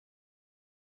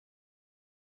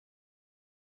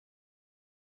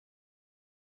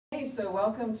Okay, so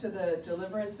welcome to the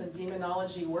Deliverance and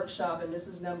Demonology Workshop, and this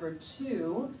is number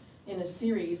 2 in a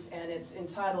series, and it's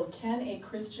entitled, Can a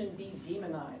Christian Be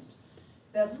Demonized?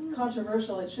 That's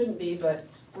controversial, it shouldn't be, but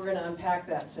we're going to unpack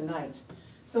that tonight.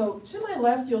 So to my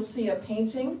left, you'll see a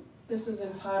painting. This is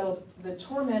entitled, The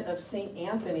Torment of St.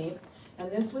 Anthony,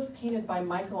 and this was painted by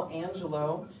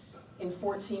Michelangelo in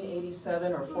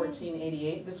 1487 or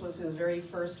 1488. This was his very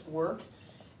first work,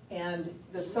 and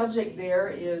the subject there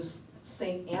is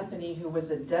St. Anthony, who was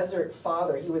a desert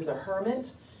father. He was a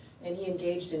hermit, and he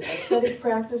engaged in ascetic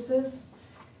practices,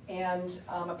 and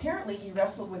apparently he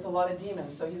wrestled with a lot of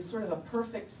demons, so he's sort of a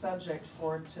perfect subject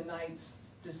for tonight's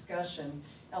discussion.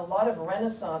 A lot of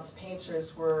Renaissance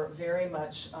painters were very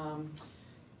much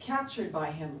captured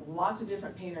by him. Lots of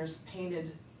different painters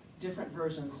painted different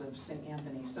versions of St.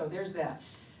 Anthony, so there's that.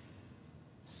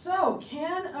 So,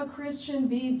 can a Christian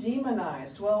be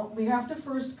demonized? Well, we have to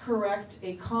first correct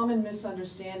a common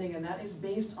misunderstanding, and that is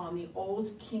based on the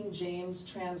Old King James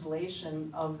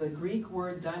translation of the Greek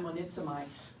word daimonizomai.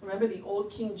 Remember, the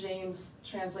Old King James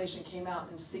translation came out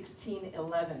in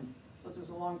 1611. This is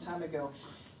a long time ago.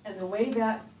 And the way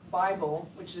that Bible,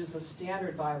 which is a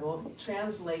standard Bible,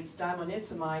 translates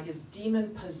daimonizomai is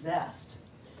demon-possessed.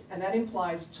 And that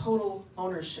implies total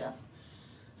ownership.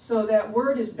 So that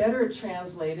word is better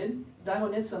translated,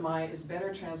 daimonizomai is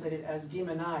better translated as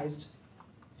demonized,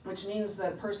 which means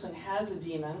that a person has a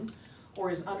demon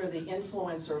or is under the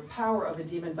influence or power of a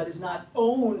demon, but is not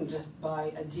owned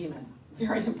by a demon.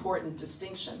 Very important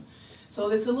distinction. So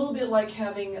it's a little bit like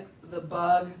having the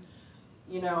bug,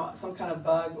 you know, some kind of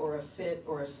bug or a fit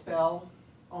or a spell,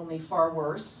 only far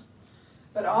worse.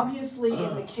 But obviously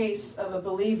in the case of a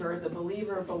believer, the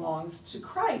believer belongs to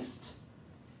Christ.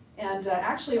 And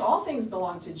actually, all things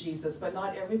belong to Jesus, but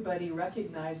not everybody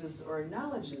recognizes or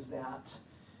acknowledges that.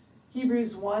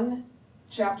 Hebrews 1,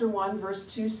 chapter 1, verse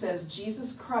 2 says,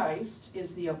 Jesus Christ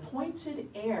is the appointed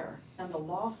heir and the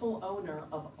lawful owner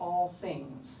of all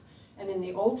things. And in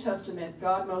the Old Testament,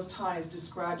 God Most High is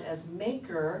described as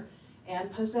maker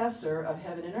and possessor of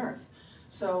heaven and earth.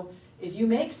 So if you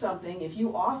make something, if you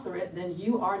author it, then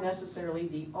you are necessarily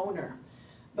the owner.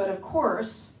 But of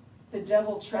course, the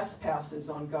devil trespasses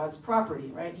on God's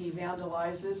property, right? He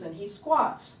vandalizes and he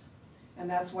squats. And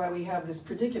that's why we have this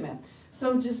predicament.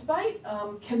 So despite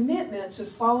commitment to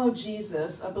follow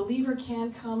Jesus, a believer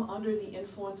can come under the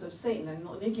influence of Satan. And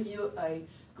let me give you a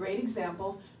great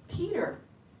example. Peter.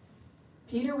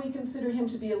 Peter, we consider him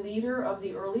to be a leader of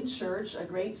the early church, a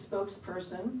great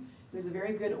spokesperson. He was a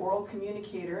very good oral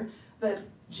communicator. But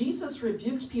Jesus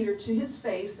rebuked Peter to his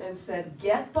face and said,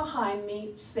 "Get behind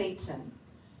me, Satan.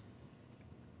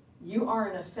 You are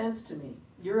an offense to me.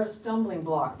 You're a stumbling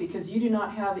block because you do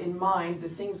not have in mind the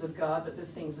things of God, but the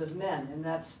things of men." And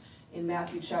that's in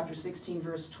Matthew chapter 16,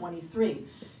 verse 23.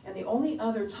 And the only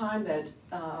other time that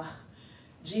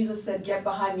Jesus said, "Get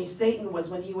behind me, Satan," was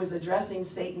when he was addressing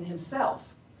Satan himself.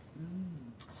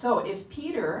 So if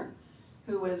Peter,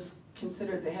 who was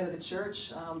considered the head of the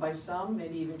church by some,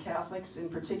 maybe even Catholics in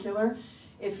particular,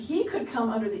 if he could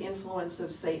come under the influence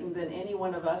of Satan, then any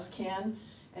one of us can.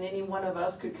 And any one of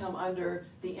us could come under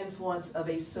the influence of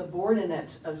a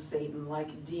subordinate of Satan, like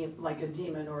a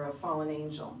demon or a fallen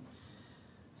angel.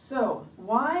 So,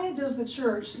 why does the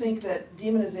church think that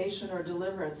demonization or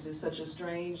deliverance is such a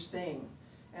strange thing?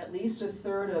 At least a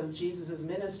third of Jesus'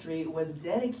 ministry was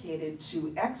dedicated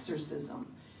to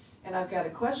exorcism. And I've got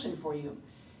a question for you.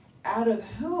 Out of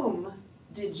whom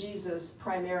did Jesus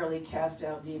primarily cast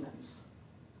out demons?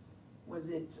 Was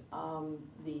it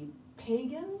the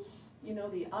pagans? You know,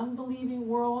 the unbelieving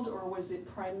world, or was it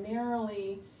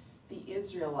primarily the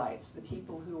Israelites, the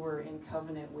people who were in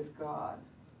covenant with God?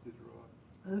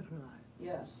 Israelite.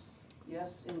 Yes,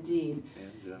 yes, indeed.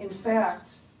 And in fact,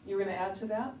 you were going to add to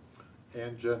that?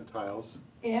 And Gentiles.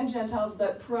 And Gentiles,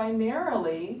 but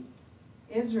primarily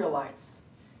Israelites.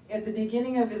 At the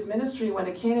beginning of his ministry, when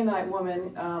a Canaanite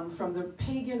woman from the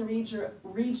pagan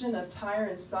region of Tyre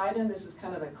and Sidon, this is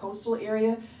kind of a coastal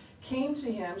area, came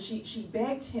to him, she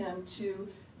begged him to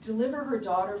deliver her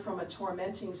daughter from a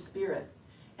tormenting spirit.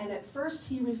 And at first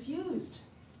he refused.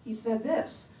 He said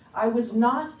this, "I was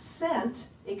not sent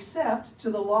except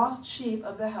to the lost sheep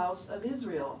of the house of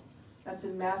Israel." That's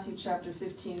in Matthew chapter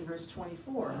 15, verse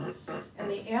 24.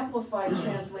 And the Amplified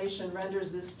translation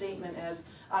renders this statement as,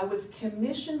 "I was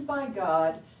commissioned by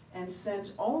God and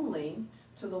sent only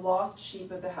to the lost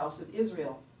sheep of the house of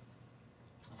Israel."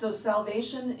 So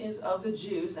salvation is of the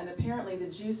Jews, and apparently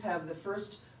the Jews have the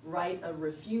first right of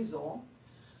refusal.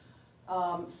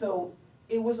 So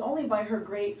it was only by her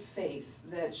great faith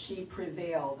that she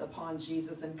prevailed upon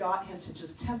Jesus and got him to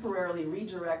just temporarily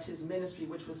redirect his ministry,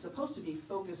 which was supposed to be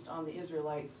focused on the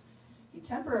Israelites. He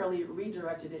temporarily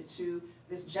redirected it to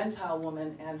this Gentile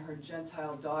woman and her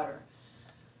Gentile daughter.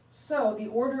 So the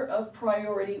order of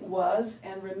priority was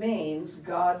and remains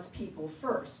God's people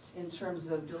first in terms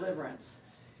of deliverance.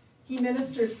 He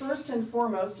ministered first and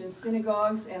foremost in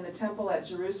synagogues and the temple at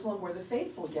Jerusalem where the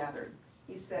faithful gathered.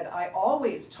 He said, I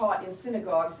always taught in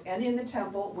synagogues and in the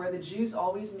temple where the Jews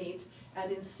always meet, and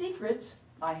in secret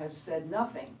I have said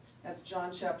nothing. That's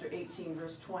John chapter 18,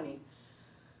 verse 20.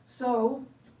 So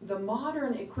the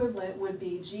modern equivalent would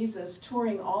be Jesus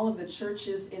touring all of the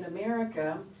churches in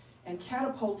America and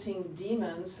catapulting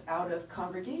demons out of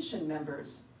congregation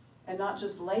members, and not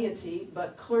just laity,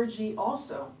 but clergy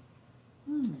also.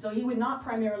 So he would not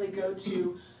primarily go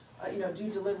to, do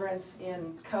deliverance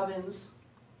in covens,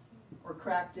 or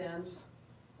crack dens,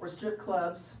 or strip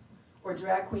clubs, or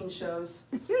drag queen shows,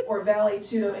 or Valley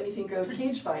Tudo Anything Goes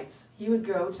cage fights. He would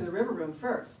go to the river room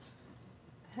first,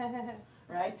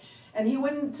 right? And he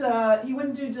wouldn't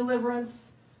do deliverance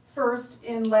first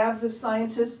in labs of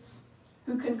scientists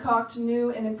who concoct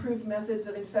new and improved methods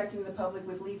of infecting the public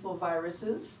with lethal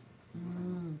viruses,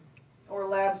 or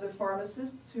labs of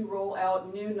pharmacists who roll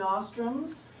out new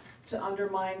nostrums to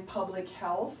undermine public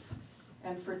health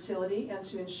and fertility and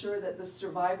to ensure that the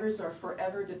survivors are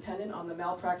forever dependent on the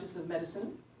malpractice of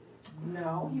medicine.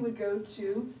 No, he would go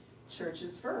to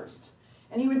churches first.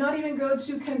 And he would not even go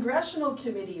to congressional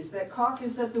committees that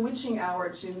caucus at the witching hour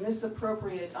to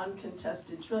misappropriate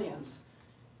uncontested trillions.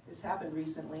 This happened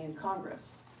recently in Congress.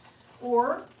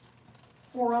 Or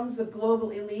forums of global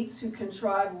elites who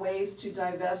contrive ways to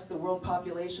divest the world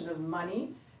population of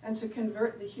money and to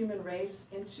convert the human race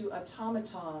into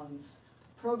automatons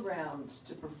programmed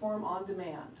to perform on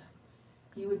demand.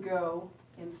 He would go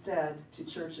instead to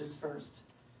churches first.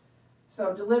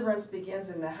 So deliverance begins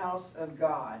in the house of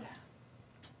God.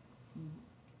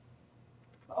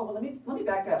 Oh, well, let me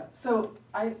back up. So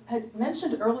I had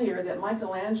mentioned earlier that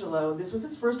Michelangelo, this was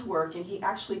his first work, and he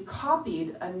actually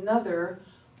copied another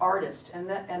artist, and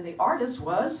the artist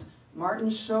was Martin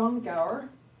Schongauer,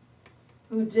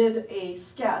 who did a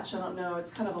sketch. I don't know,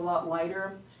 it's kind of a lot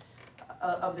lighter,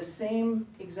 of the same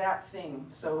exact thing.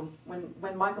 So when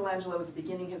Michelangelo was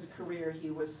beginning his career, he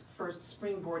was first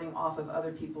springboarding off of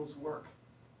other people's work.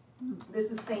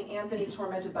 This is St. Anthony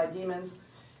tormented by demons.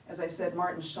 As I said,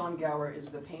 Martin Schongauer is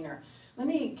the painter. Let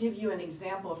me give you an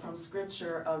example from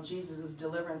scripture of Jesus'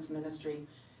 deliverance ministry.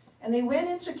 And they went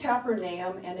into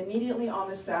Capernaum, and immediately on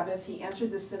the Sabbath he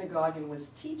entered the synagogue and was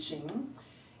teaching.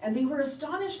 And they were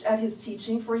astonished at his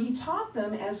teaching, for he taught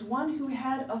them as one who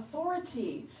had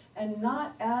authority, and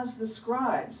not as the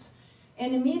scribes.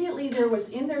 And immediately there was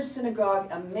in their synagogue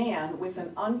a man with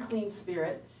an unclean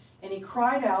spirit, and he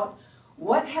cried out,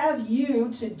 "What have you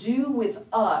to do with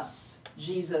us,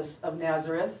 Jesus of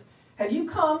Nazareth? Have you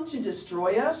come to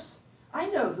destroy us? I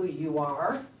know who you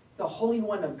are, the Holy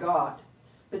One of God."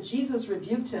 But Jesus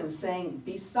rebuked him, saying,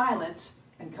 "Be silent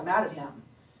and come out of him."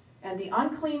 And the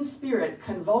unclean spirit,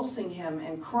 convulsing him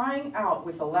and crying out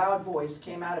with a loud voice,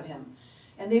 came out of him.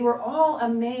 And they were all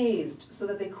amazed, so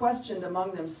that they questioned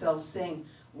among themselves, saying,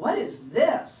 "What is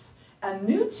this? A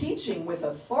new teaching with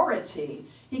authority.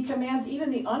 He commands even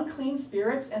the unclean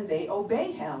spirits, and they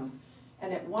obey him."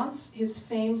 And at once his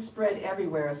fame spread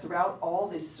everywhere throughout all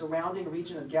the surrounding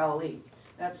region of Galilee.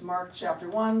 That's Mark chapter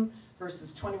 1,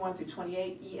 verses 21 through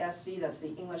 28, ESV. That's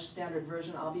the English Standard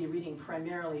Version. I'll be reading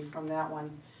primarily from that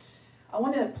one. I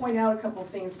want to point out a couple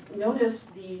things. Notice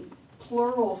the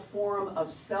plural form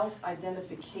of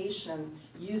self-identification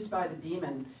used by the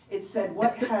demon. It said,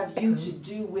 "What have you to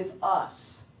do with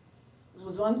us?" This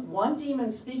was one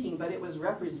demon speaking, but it was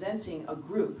representing a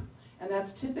group. And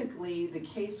that's typically the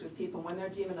case with people when they're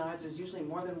demonized. There's usually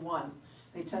more than one.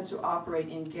 They tend to operate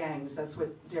in gangs. That's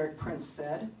what Derek Prince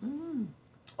said.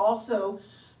 Also,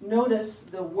 notice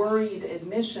the worried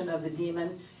admission of the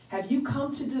demon, "Have you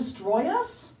come to destroy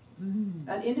us?"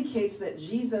 That indicates that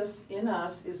Jesus in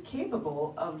us is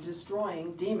capable of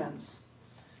destroying demons.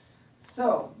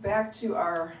 So, back to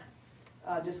our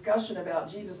discussion about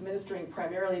Jesus ministering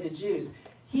primarily to Jews.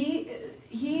 He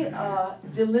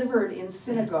delivered in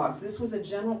synagogues. This was a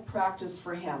general practice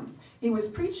for him. He was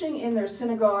preaching in their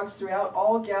synagogues throughout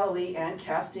all Galilee and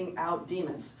casting out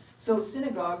demons. So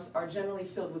synagogues are generally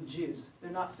filled with Jews. They're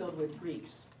not filled with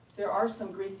Greeks. There are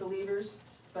some Greek believers,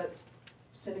 but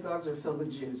synagogues are filled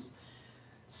with Jews.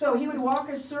 So he would walk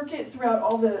a circuit throughout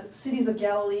all the cities of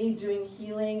Galilee doing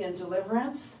healing and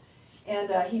deliverance.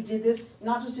 And he did this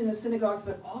not just in the synagogues,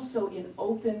 but also in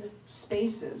open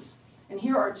spaces. And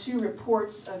here are two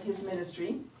reports of his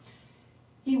ministry.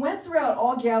 He went throughout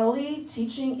all Galilee,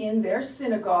 teaching in their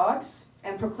synagogues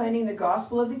and proclaiming the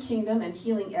gospel of the kingdom and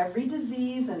healing every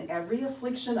disease and every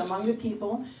affliction among the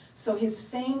people. So his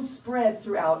fame spread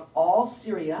throughout all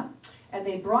Syria, and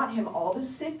they brought him all the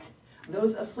sick,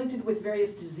 those afflicted with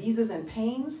various diseases and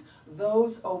pains,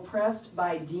 those oppressed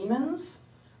by demons,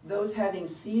 those having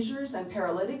seizures and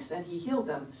paralytics, and he healed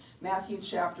them. Matthew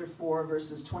chapter 4,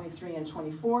 verses 23 and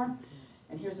 24.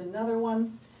 And here's another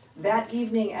one. That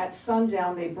evening at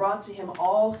sundown, they brought to him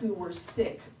all who were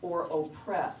sick or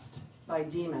oppressed by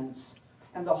demons.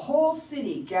 And the whole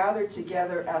city gathered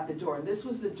together at the door. This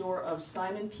was the door of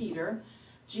Simon Peter.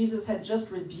 Jesus had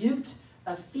just rebuked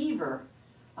a fever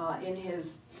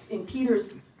in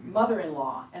Peter's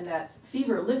mother-in-law, and that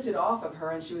fever lifted off of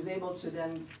her, and she was able to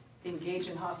then engage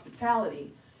in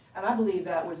hospitality. And I believe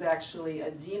that was actually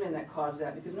a demon that caused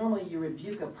that, because normally you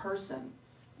rebuke a person.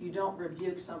 You don't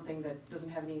rebuke something that doesn't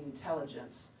have any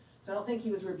intelligence. So I don't think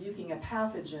he was rebuking a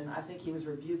pathogen. I think he was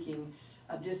rebuking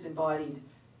a disembodied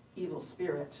evil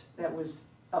spirit that was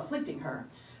afflicting her.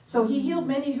 So he healed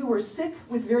many who were sick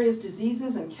with various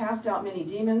diseases and cast out many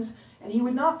demons, and he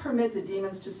would not permit the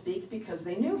demons to speak because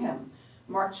they knew him.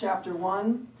 Mark chapter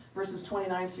 1, verses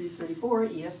 29 through 34,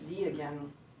 ESV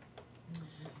again.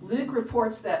 Luke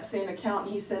reports that same account,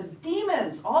 and he says,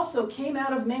 demons also came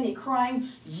out of many, crying,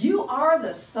 "You are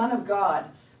the Son of God."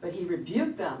 But he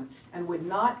rebuked them and would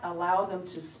not allow them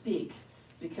to speak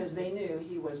because they knew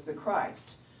he was the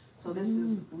Christ. So this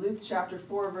is Luke chapter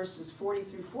 4, verses 40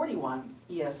 through 41,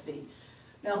 ESV.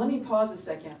 Now let me pause a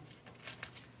second.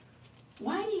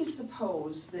 Why do you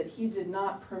suppose that he did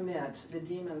not permit the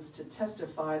demons to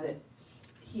testify that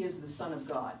he is the Son of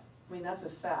God? I mean, that's a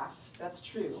fact. That's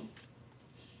true.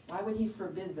 Why would he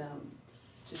forbid them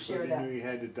to share that? He knew he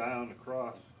had to die on the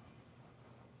cross.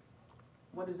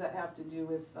 What does that have to do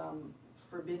with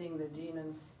forbidding the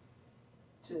demons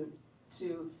to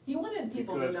he wanted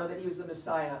people to know that he was the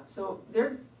Messiah. So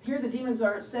here the demons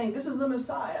are saying, this is the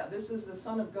Messiah, this is the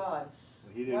Son of God.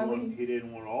 He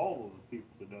didn't want all of the people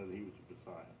to know that he was the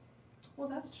Messiah. Well,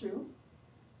 that's true.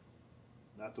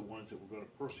 Not the ones that were going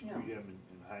to persecute him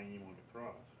and hang him on the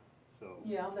cross. So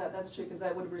yeah, that's true, because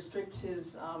that would restrict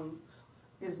his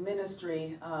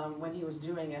ministry when he was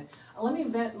doing it. Let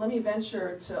me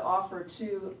venture to offer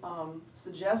two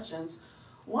suggestions.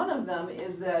 One of them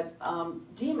is that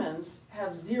demons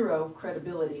have zero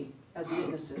credibility as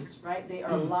witnesses, right? They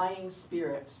are lying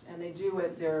spirits, and they do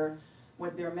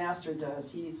what their master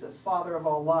does. He's the father of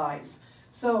all lies.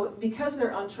 So because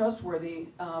they're untrustworthy,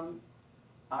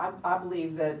 I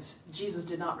believe that Jesus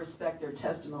did not respect their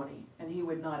testimony, and he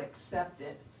would not accept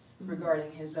it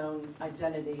regarding his own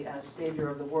identity as Savior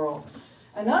of the world.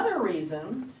 Another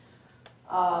reason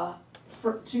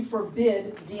to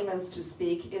forbid demons to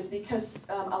speak is because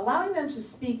allowing them to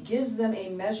speak gives them a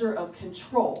measure of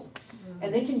control.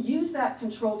 And they can use that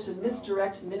control to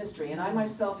misdirect ministry. And I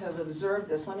myself have observed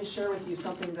this. Let me share with you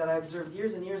something that I observed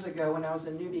years and years ago when I was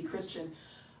a newbie Christian.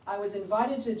 I was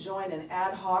invited to join an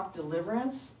ad hoc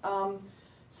deliverance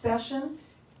session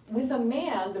with a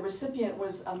man. The recipient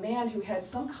was a man who had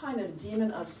some kind of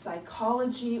demon of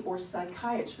psychology or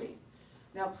psychiatry.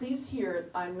 Now please hear,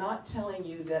 I'm not telling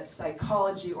you that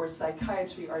psychology or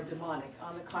psychiatry are demonic.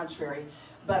 On the contrary.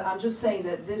 But I'm just saying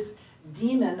that this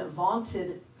demon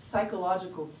vaunted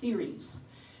psychological theories.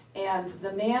 And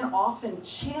the man often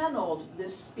channeled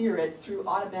this spirit through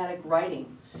automatic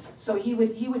writing. So he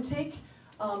would take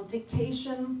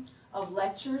dictation of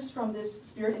lectures from this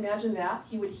spirit. Imagine that.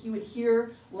 He would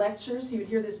hear lectures. He would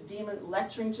hear this demon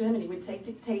lecturing to him, and he would take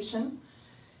dictation.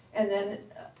 And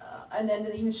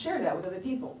then he would share that with other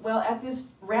people. Well, at this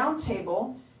round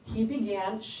table, he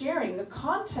began sharing the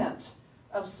content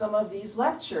of some of these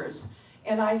lectures.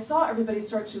 And I saw everybody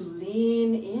start to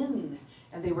lean in,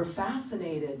 and they were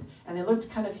fascinated, and they looked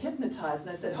kind of hypnotized.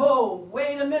 And I said, "Oh,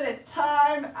 wait a minute,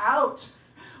 time out.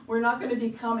 We're not going to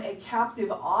become a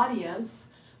captive audience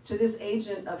to this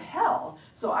agent of hell."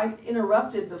 So I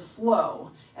interrupted the flow,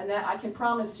 and that I can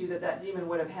promise you that demon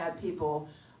would have had people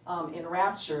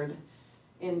enraptured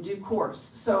in due course.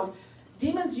 So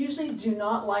demons usually do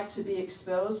not like to be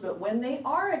exposed, but when they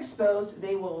are exposed,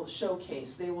 they will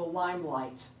showcase, they will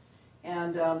limelight.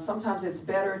 And sometimes it's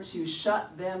better to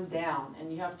shut them down,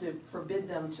 and you have to forbid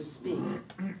them to speak.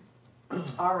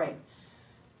 All right.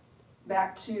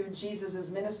 Back to Jesus'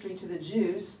 ministry to the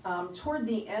Jews. Toward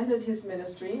the end of his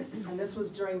ministry, and this was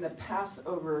during the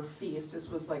Passover feast, this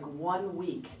was like 1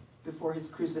 week before his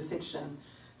crucifixion,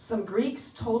 some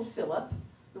Greeks told Philip,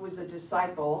 who was a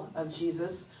disciple of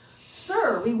Jesus,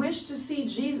 "Sir, we wish to see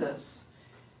Jesus."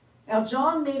 Now,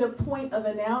 John made a point of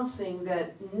announcing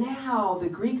that now the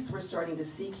Greeks were starting to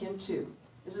seek him too.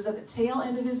 This is at the tail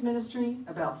end of his ministry,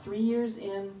 about 3 years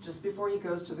in, just before he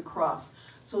goes to the cross.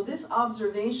 So this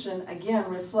observation, again,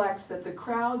 reflects that the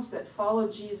crowds that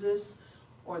followed Jesus,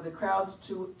 or the crowds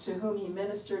to whom he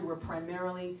ministered, were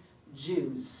primarily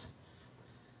Jews.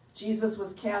 Jesus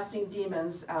was casting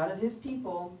demons out of his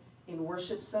people in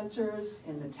worship centers,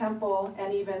 in the temple,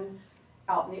 and even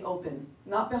out in the open,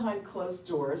 not behind closed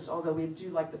doors, although we do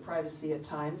like the privacy at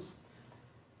times.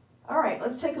 All right,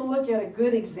 let's take a look at a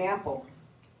good example.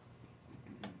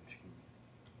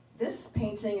 This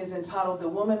painting is entitled The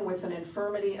Woman with an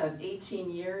Infirmity of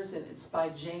 18 Years, and it's by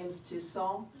James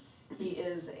Tissot. He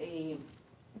is a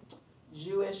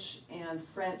Jewish and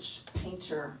French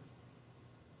painter.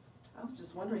 I was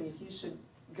just wondering if you should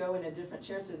go in a different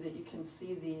chair so that you can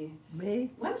see the...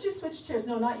 Me? Why don't you switch chairs?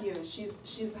 No, not you.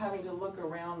 She's having to look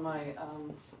around my...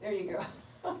 there you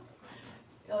go.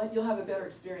 You'll have a better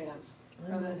experience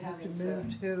rather than having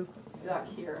to duck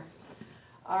here.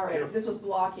 All right, this was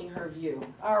blocking her view.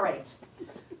 All right.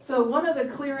 So one of the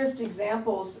clearest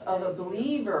examples of a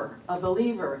believer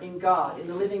in God, in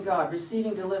the living God,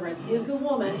 receiving deliverance, is the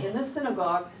woman in the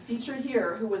synagogue featured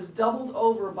here who was doubled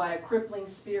over by a crippling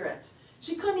spirit.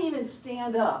 She couldn't even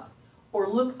stand up or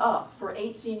look up for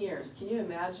 18 years. Can you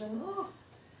imagine?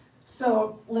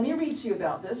 So let me read to you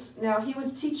about this. Now he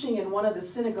was teaching in one of the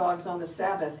synagogues on the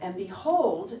Sabbath, and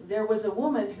behold, there was a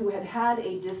woman who had had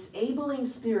a disabling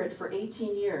spirit for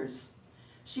 18 years.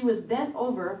 She was bent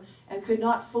over and could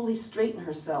not fully straighten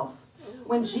herself.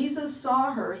 When Jesus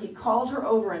saw her, he called her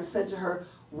over and said to her,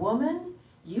 "Woman,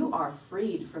 you are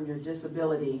freed from your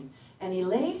disability." And he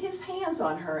laid his hands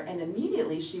on her, and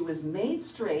immediately she was made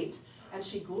straight, and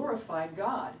she glorified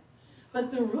God.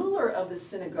 But the ruler of the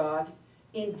synagogue,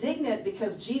 indignant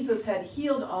because Jesus had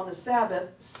healed on the Sabbath,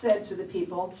 said to the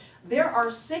people, "There are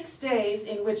 6 days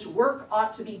in which work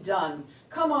ought to be done.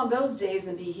 Come on those days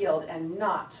and be healed, and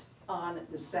not on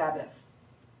the Sabbath."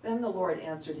 Then the Lord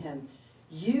answered him,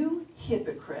 "You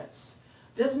hypocrites!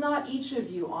 Does not each of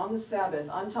you on the Sabbath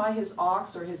untie his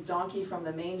ox or his donkey from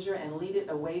the manger and lead it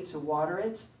away to water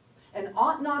it? And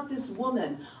ought not this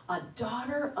woman, a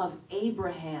daughter of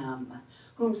Abraham,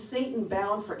 whom Satan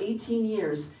bound for 18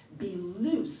 years, be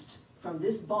loosed from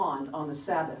this bond on the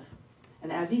Sabbath?"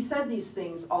 And as he said these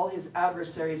things, all his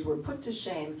adversaries were put to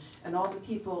shame, and all the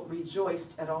people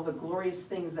rejoiced at all the glorious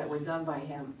things that were done by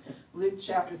him. Luke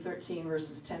chapter 13,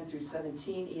 verses 10 through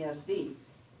 17, ESV.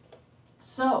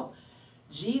 So,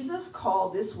 Jesus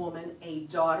called this woman a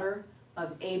daughter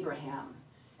of Abraham.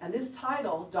 And this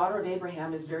title, daughter of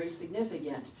Abraham, is very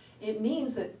significant. It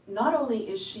means that not only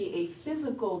is she a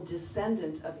physical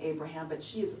descendant of Abraham, but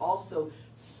she is also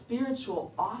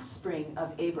spiritual offspring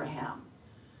of Abraham.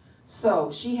 So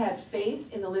she had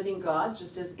faith in the living God,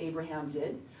 just as Abraham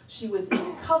did. She was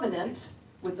in covenant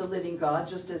with the living God,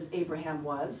 just as Abraham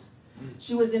was.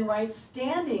 She was in right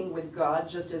standing with God,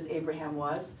 just as Abraham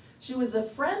was. She was a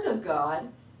friend of God,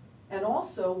 and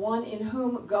also one in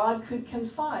whom God could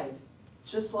confide,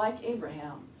 just like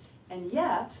Abraham. And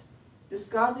yet, this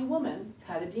godly woman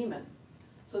had a demon.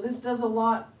 So this does a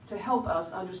lot to help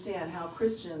us understand how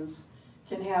Christians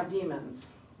can have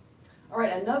demons. All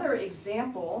right, another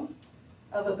example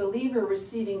of a believer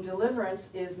receiving deliverance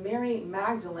is Mary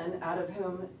Magdalene, out of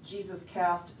whom Jesus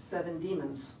cast 7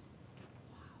 demons.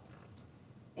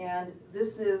 And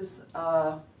this is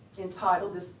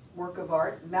entitled, this work of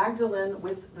art, Magdalene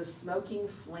with the Smoking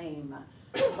Flame,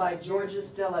 by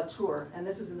Georges de la Tour. And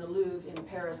this is in the Louvre in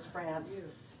Paris, France.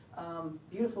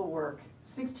 Beautiful work.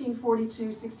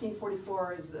 1642,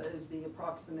 1644 is the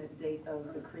approximate date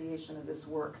of the creation of this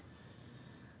work.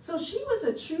 So she was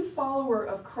a true follower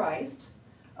of Christ,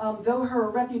 though her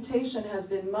reputation has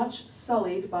been much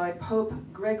sullied by Pope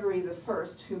Gregory I,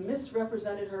 who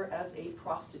misrepresented her as a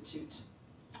prostitute.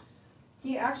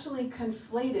 He actually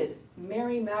conflated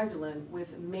Mary Magdalene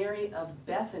with Mary of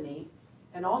Bethany,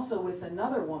 and also with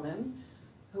another woman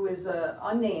who is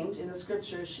unnamed in the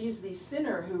scripture. She's the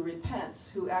sinner who repents,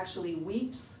 who actually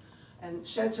weeps and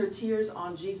sheds her tears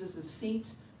on Jesus'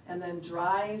 feet, and then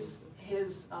dries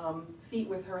his feet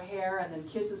with her hair, and then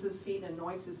kisses his feet and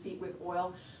anoints his feet with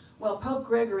oil. Well, Pope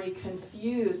Gregory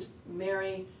confused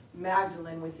Mary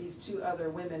Magdalene with these 2 other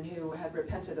women who had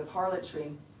repented of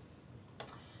harlotry.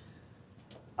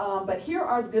 But here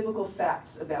are the biblical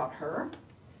facts about her.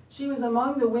 She was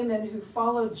among the women who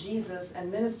followed Jesus and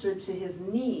ministered to his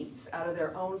needs out of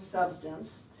their own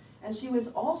substance. And she was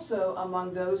also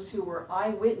among those who were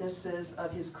eyewitnesses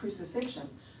of his crucifixion.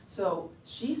 So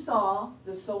she saw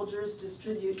the soldiers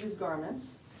distribute his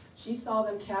garments. She saw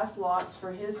them cast lots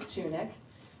for his tunic.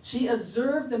 She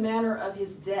observed the manner of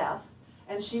his death,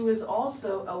 and she was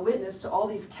also a witness to all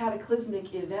these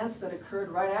cataclysmic events that occurred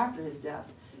right after his death.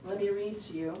 Let me read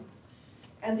to you.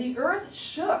 And the earth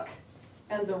shook,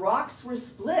 and the rocks were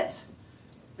split.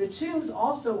 The tombs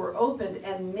also were opened,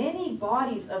 and many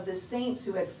bodies of the saints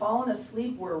who had fallen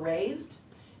asleep were raised.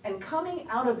 And coming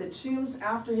out of the tombs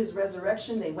after his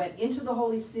resurrection, they went into the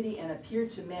holy city and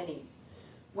appeared to many.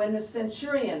 When the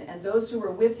centurion and those who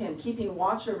were with him, keeping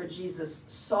watch over Jesus,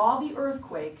 saw the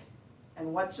earthquake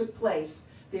and what took place,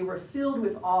 they were filled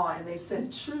with awe, and they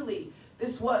said, "Truly,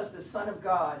 this was the Son of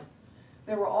God."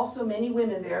 There were also many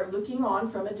women there looking on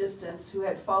from a distance who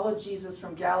had followed Jesus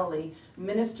from Galilee,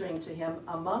 ministering to him,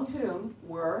 among whom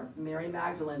were Mary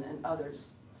Magdalene and others.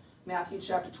 Matthew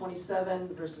chapter 27,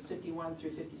 verses 51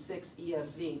 through 56,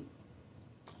 ESV.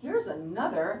 Here's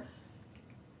another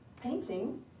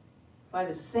painting by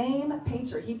the same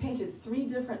painter. He painted 3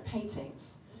 different paintings.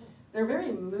 They're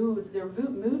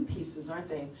mood pieces, aren't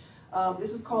they?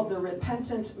 This is called The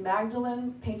Repentant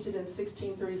Magdalene, painted in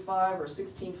 1635 or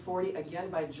 1640, again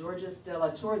by Georges de la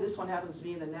Tour. This one happens to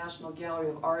be in the National Gallery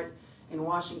of Art in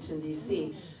Washington,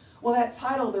 D.C. Well, that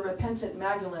title, The Repentant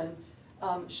Magdalene,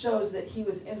 shows that he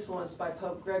was influenced by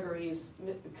Pope Gregory's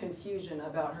confusion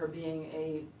about her being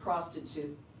a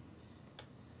prostitute.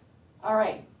 All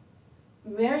right.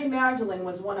 Mary Magdalene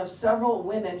was one of several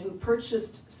women who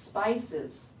purchased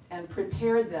spices and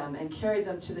prepared them and carried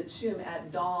them to the tomb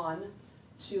at dawn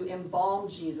to embalm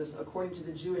Jesus according to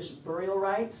the Jewish burial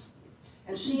rites.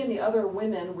 And she and the other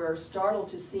women were startled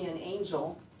to see an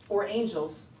angel, or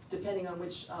angels, depending on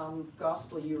which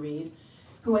gospel you read,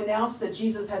 who announced that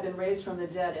Jesus had been raised from the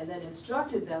dead, and then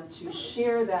instructed them to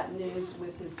share that news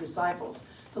with his disciples.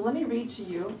 So let me read to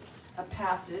you a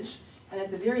passage, and at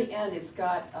the very end it's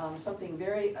got something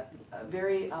very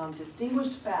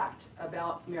distinguished fact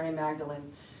about Mary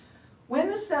Magdalene. When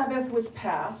the Sabbath was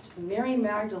past, Mary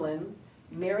Magdalene,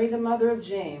 Mary the mother of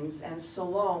James, and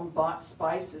Salome bought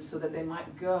spices so that they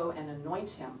might go and anoint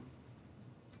him.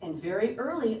 And very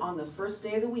early on the first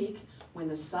day of the week, when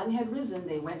the sun had risen,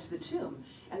 they went to the tomb.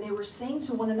 And they were saying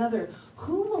to one another,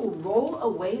 "Who will roll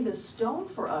away the stone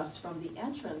for us from the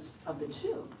entrance of the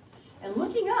tomb?" And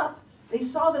looking up, they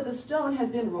saw that the stone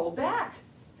had been rolled back,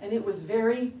 and it was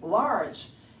very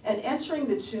large. And entering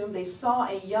the tomb, they saw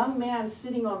a young man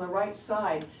sitting on the right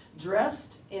side,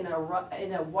 dressed in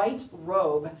a white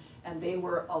robe, and they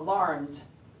were alarmed.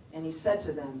 And he said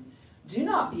to them, "Do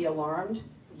not be alarmed.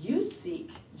 You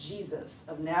seek Jesus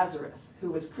of Nazareth,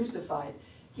 who was crucified.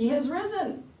 He has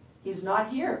risen. He's not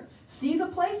here. See the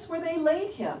place where they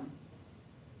laid him.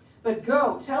 But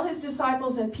go, tell his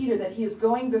disciples and Peter that he is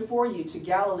going before you to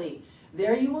Galilee.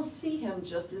 There you will see him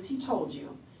just as he told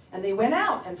you." And they went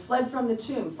out and fled from the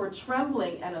tomb, for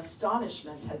trembling and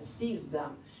astonishment had seized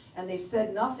them. And they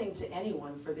said nothing to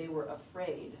anyone, for they were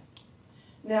afraid.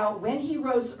 Now, when he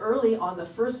rose early on the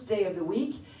first day of the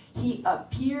week, he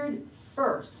appeared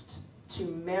first to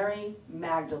Mary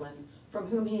Magdalene, from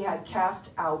whom he had cast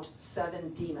out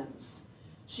 7 demons.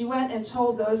 She went and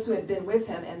told those who had been with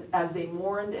him, and as they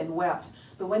mourned and wept.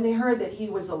 But when they heard that he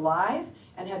was alive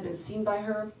and had been seen by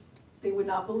her, they would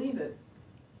not believe it.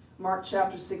 Mark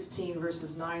chapter 16,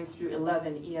 verses 9 through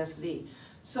 11, ESV.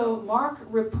 So Mark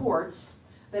reports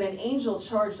that an angel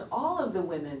charged all of the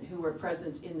women who were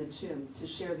present in the tomb to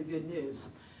share the good news.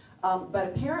 But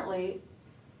apparently,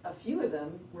 a few of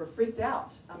them were freaked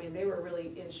out. I mean, they were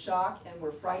really in shock and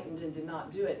were frightened and did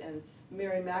not do it. And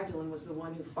Mary Magdalene was the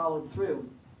one who followed through.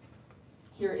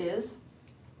 Here is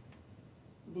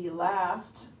the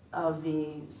last of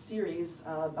the series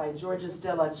by Georges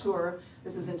de la Tour.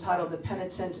 This is entitled The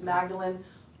Penitent Magdalene,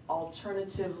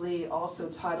 alternatively also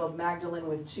titled Magdalene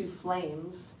with 2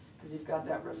 Flames, because you've got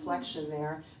that reflection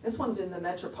there. This one's in the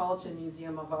Metropolitan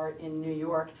Museum of Art in New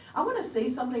York. I want to say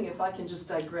something, if I can just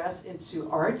digress into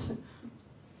art.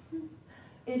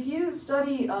 If you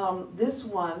study this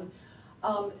one,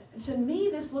 to me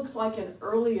this looks like an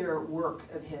earlier work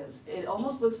of his. It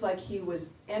almost looks like he was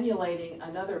emulating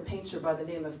another painter by the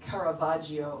name of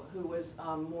Caravaggio, who was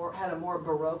had a more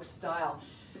Baroque style.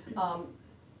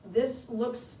 This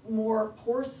looks more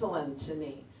porcelain to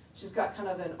me. She's got kind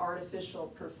of an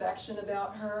artificial perfection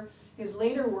about her. His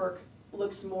later work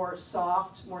looks more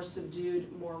soft, more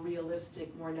subdued, more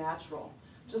realistic, more natural.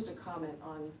 Just a comment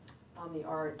on the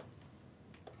art.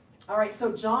 All right,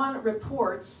 so John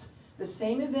reports the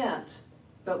same event,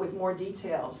 but with more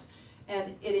details.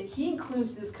 And he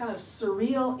includes this kind of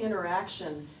surreal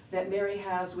interaction that Mary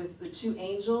has with the 2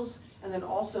 angels, and then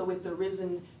also with the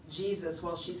risen Jesus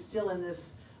while she's still in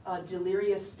this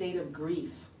delirious state of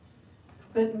grief.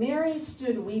 But Mary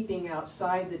stood weeping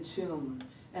outside the tomb.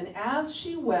 And as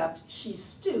she wept, she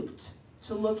stooped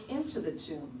to look into the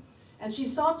tomb. And she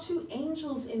saw two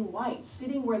angels in white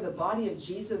sitting where the body of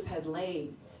Jesus had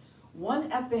lain,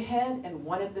 one at the head and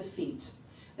one at the feet.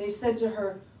 They said to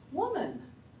her, "Woman,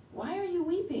 why are you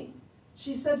weeping?"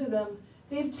 She said to them,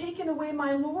 "They've taken away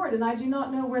my Lord, and I do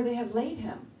not know where they have laid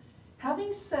him."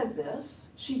 Having said this,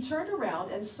 she turned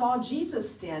around and saw Jesus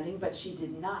standing, but she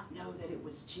did not know that it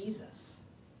was Jesus.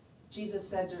 Jesus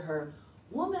said to her,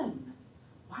 "Woman,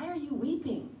 why are you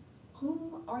weeping?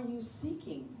 Whom are you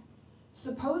seeking?"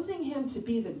 Supposing him to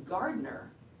be the gardener,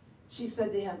 she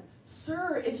said to him,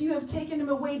 "Sir, if you have taken him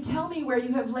away, tell me where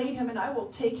you have laid him, and I will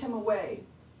take him away."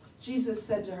 Jesus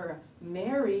said to her,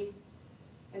 "Mary."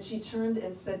 And she turned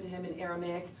and said to him in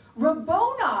Aramaic,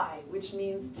 "Rabboni," which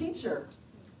means teacher.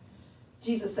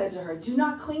 Jesus said to her, "Do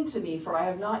not cling to me, for I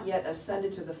have not yet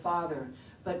ascended to the Father,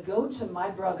 but go to my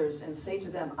brothers and say to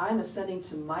them, I'm ascending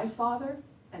to my Father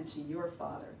and to your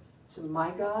Father, to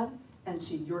my God and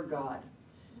to your God."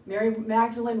 Mary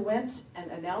Magdalene went and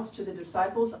announced to the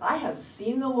disciples, "I have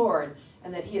seen the Lord,"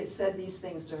 and that he had said these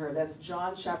things to her. That's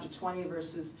John chapter 20,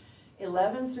 verses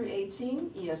 11 through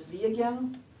 18, ESV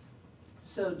again.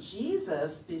 So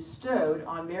Jesus bestowed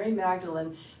on Mary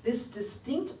Magdalene this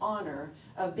distinct honor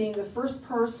of being the first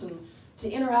person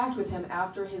to interact with him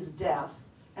after his death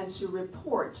and to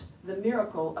report the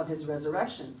miracle of his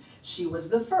resurrection. She was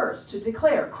the first to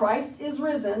declare, "Christ is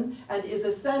risen and is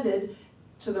ascended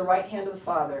to the right hand of the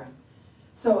Father."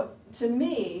 So to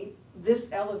me, this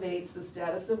elevates the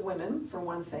status of women, for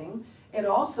one thing. It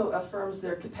also affirms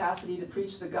their capacity to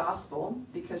preach the gospel,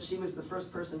 because she was the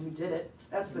first person who did it.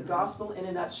 That's the gospel in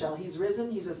a nutshell. He's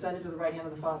risen, he's ascended to the right hand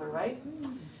of the Father, right?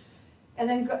 And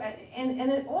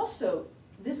then also,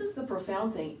 this is the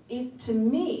profound thing. To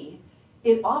me,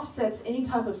 it offsets any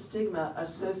type of stigma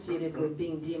associated with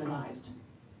being demonized,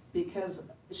 because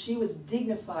she was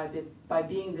dignified by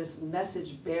being this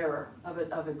message bearer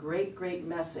of a great, great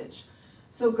message.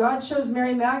 So God chose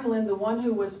Mary Magdalene, the one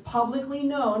who was publicly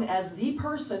known as the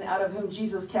person out of whom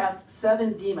Jesus cast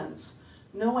 7 demons.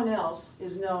 No one else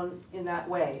is known in that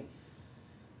way.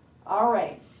 All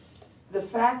right. The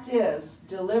fact is,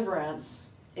 deliverance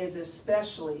is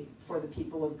especially for the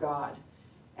people of God.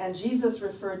 And Jesus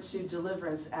referred to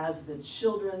deliverance as the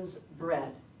children's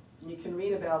bread. And you can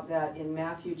read about that in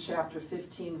Matthew chapter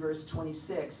 15, verse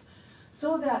 26.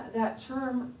 So that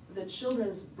term, the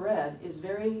children's bread, is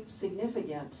very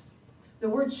significant. The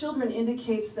word children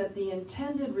indicates that the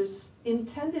intended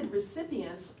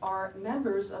recipients are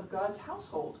members of God's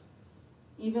household,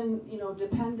 even,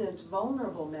 dependent,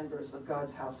 vulnerable members of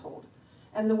God's household.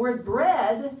 And the word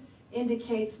bread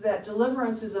indicates that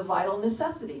deliverance is a vital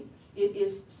necessity. It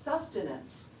is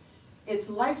sustenance. It's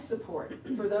life support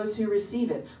for those who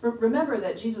receive it. Remember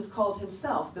that Jesus called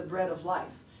himself the bread of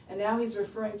life. And now he's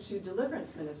referring to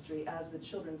deliverance ministry as the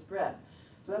children's bread.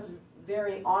 So that's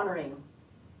very honoring.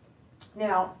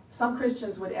 Now, some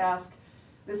Christians would ask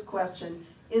this question: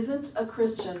 isn't a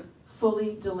Christian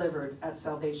fully delivered at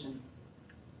salvation?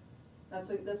 That's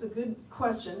a good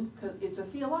question, because it's a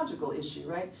theological issue,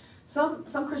 right? Some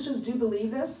Christians do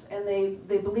believe this, and they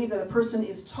believe that a person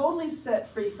is totally set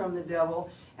free from the devil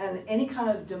and any kind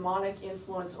of demonic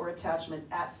influence or attachment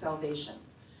at salvation.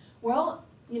 Well,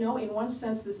 in one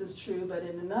sense this is true, but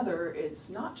in another it's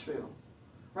not true,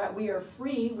 right? We are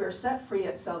free, we're set free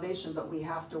at salvation, but we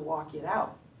have to walk it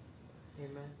out.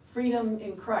 Amen. Freedom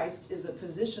in Christ is a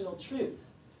positional truth.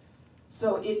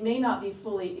 So it may not be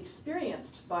fully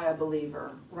experienced by a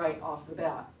believer right off the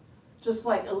bat. Just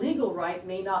like a legal right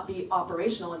may not be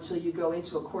operational until you go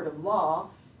into a court of law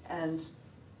and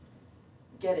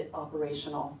get it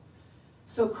operational.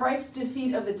 So Christ's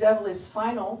defeat of the devil is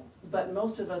final, but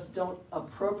most of us don't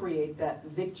appropriate that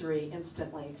victory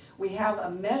instantly. We have a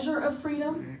measure of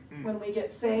freedom when we get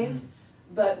saved,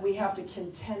 but we have to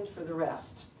contend for the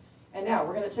rest. And now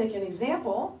we're going to take an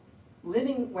example,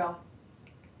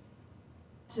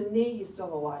 to me, he's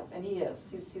still alive, and he is.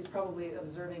 He's probably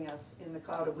observing us in the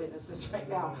cloud of witnesses right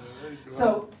now.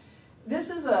 So this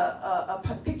is a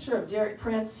picture of Derek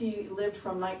Prince. He lived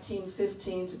from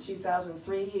 1915 to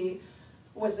 2003. He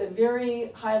was a very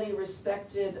highly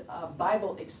respected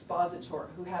Bible expositor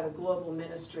who had a global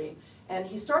ministry. And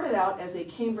he started out as a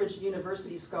Cambridge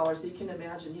University scholar, so you can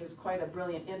imagine he was quite a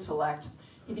brilliant intellect.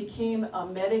 He became a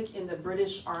medic in the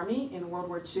British Army in World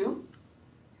War II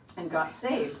and got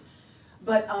saved.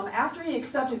 But after he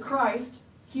accepted Christ,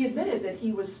 he admitted that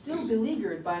he was still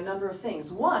beleaguered by a number of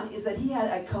things. One is that he had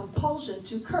a compulsion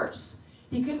to curse.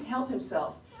 He couldn't help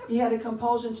himself. He had a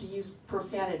compulsion to use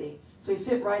profanity. So he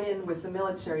fit right in with the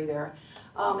military there.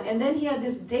 And then he had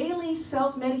this daily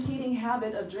self-medicating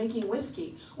habit of drinking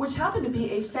whiskey, which happened to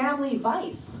be a family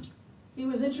vice. He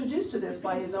was introduced to this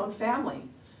by his own family.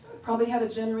 Probably had a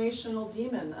generational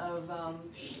demon of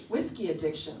whiskey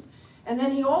addiction. And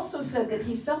then he also said that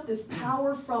he felt this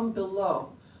power from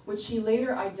below, which he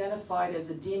later identified as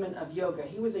a demon of yoga.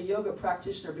 He was a yoga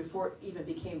practitioner before it even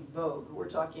became vogue. We're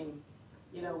talking,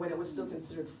 you know, when it was still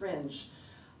considered fringe.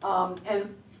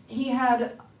 And he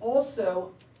had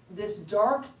also this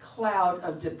dark cloud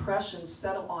of depression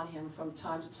settle on him from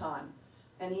time to time.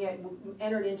 And he had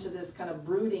entered into this kind of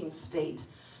brooding state.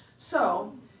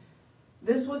 So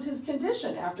this was his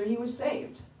condition after he was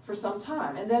saved for some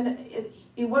time. And then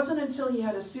it wasn't until he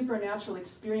had a supernatural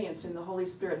experience in the Holy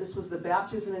Spirit. This was the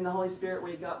baptism in the Holy Spirit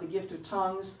where he got the gift of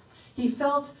tongues. He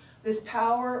felt this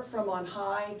power from on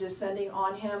high descending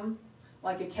on him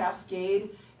like a cascade.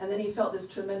 And then he felt this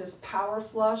tremendous power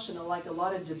flush and like a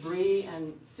lot of debris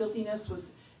and filthiness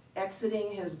was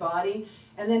exiting his body.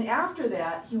 And then after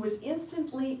that, he was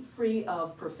instantly free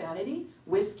of profanity,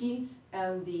 whiskey,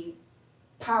 and the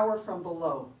power from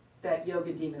below, that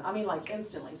yoga demon. I mean, like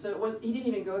instantly. So he didn't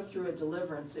even go through a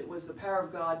deliverance. It was the power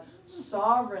of God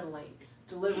sovereignly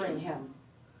delivering him.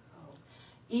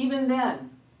 Even then,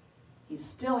 he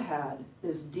still had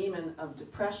this demon of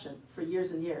depression for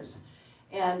years and years.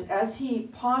 And as he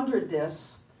pondered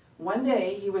this, one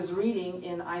day he was reading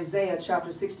in Isaiah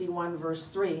chapter 61, verse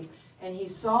 3, and he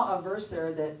saw a verse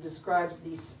there that describes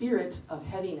the spirit of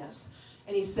heaviness.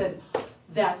 And he said,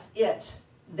 that's it.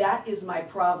 That is my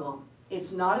problem.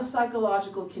 It's not a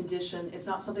psychological condition. It's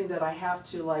not something that I have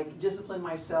to like discipline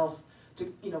myself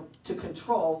to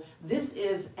control. This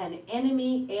is an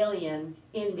enemy alien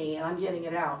in me, and I'm getting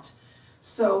it out.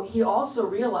 So he also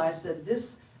realized that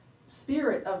this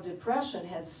spirit of depression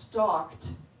had stalked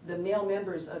the male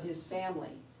members of his family.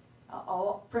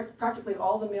 Practically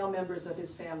all the male members of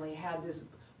his family had this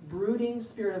brooding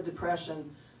spirit of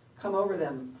depression come over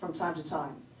them from time to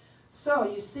time.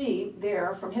 So you see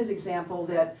there from his example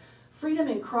that freedom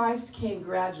in Christ came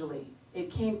gradually.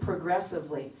 It came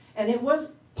progressively. And it was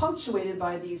punctuated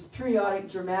by these periodic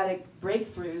dramatic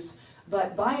breakthroughs,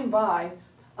 but by and by,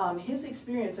 his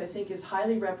experience, I think, is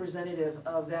highly representative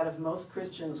of that of most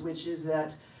Christians, which is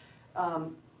that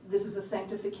this is a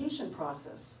sanctification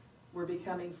process. We're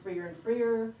becoming freer and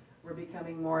freer. We're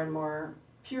becoming more and more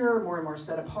pure, more and more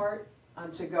set apart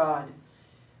unto God.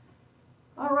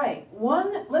 All right,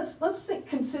 let's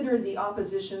consider the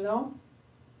opposition, though.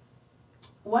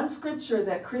 One scripture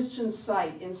that Christians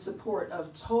cite in support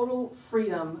of total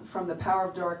freedom from the power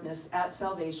of darkness at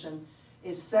salvation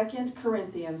is 2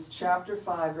 Corinthians chapter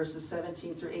 5, verses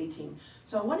 17 through 18.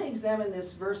 So I want to examine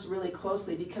this verse really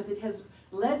closely because it has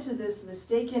led to this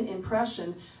mistaken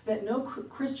impression that no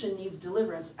Christian needs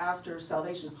deliverance after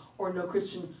salvation, or no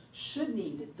Christian should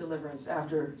need deliverance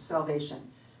after salvation.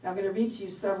 Now I'm going to read to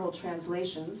you several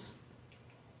translations.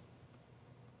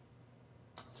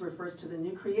 This refers to the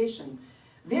new creation.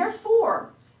 Therefore,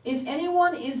 if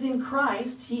anyone is in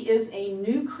Christ, he is a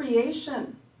new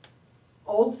creation.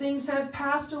 Old things have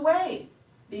passed away.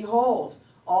 Behold,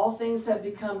 all things have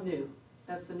become new.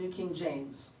 That's the New King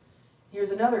James.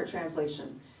 Here's another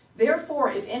translation. Therefore,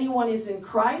 if anyone is in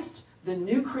Christ, the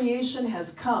new creation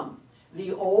has come.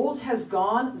 The old has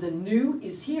gone, the new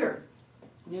is here.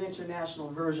 New International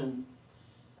Version.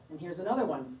 And here's another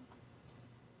one.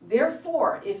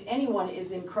 Therefore, if anyone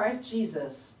is in Christ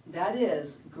Jesus, that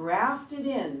is, grafted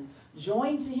in,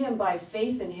 joined to him by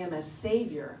faith in him as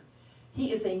Savior,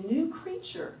 he is a new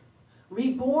creature,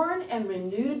 reborn and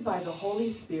renewed by the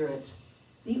Holy Spirit.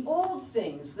 The old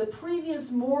things, the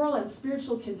previous moral and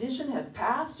spiritual condition have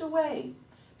passed away.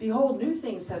 Behold, new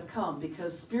things have come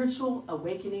because spiritual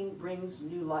awakening brings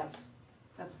new life.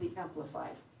 That's the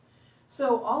Amplified.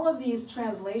 So all of these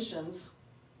translations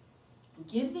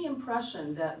give the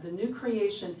impression that the new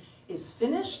creation is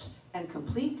finished and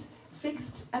complete,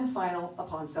 fixed and final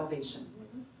upon salvation.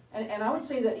 And I would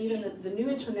say that even the New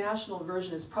International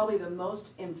Version is probably the most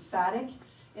emphatic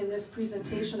in this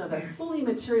presentation of a fully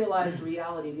materialized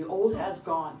reality. The old has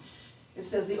gone. It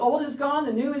says, the old is gone,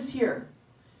 the new is here.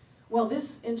 Well,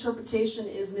 this interpretation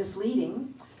is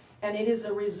misleading, and it is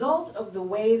a result of the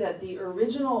way that the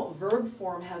original verb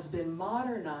form has been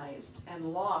modernized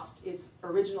and lost its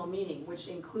original meaning, which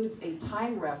includes a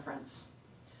time reference.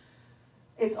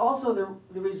 It's also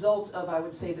the result of, I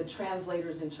would say, the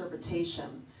translator's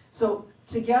interpretation. So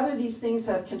together these things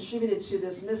have contributed to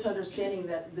this misunderstanding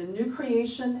that the new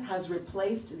creation has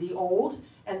replaced the old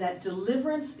and that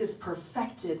deliverance is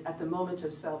perfected at the moment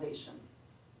of salvation.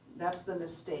 That's the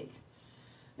mistake.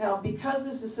 Now, because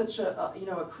this is such a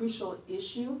crucial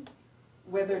issue,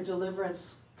 whether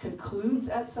deliverance concludes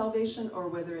at salvation or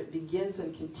whether it begins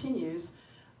and continues,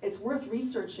 it's worth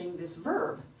researching this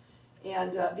verb.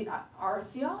 And our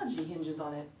theology hinges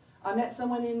on it. I met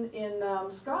someone in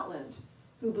Scotland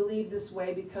who believed this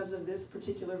way because of this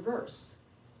particular verse.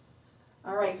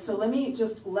 All right, so let me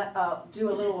just do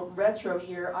a little retro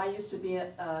here. I used to be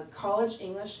a college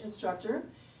English instructor,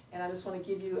 and I just want to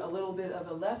give you a little bit of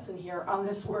a lesson here on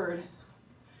this word.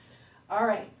 All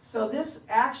right, so this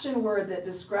action word that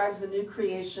describes the new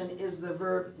creation is the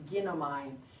verb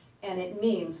ginomai, and it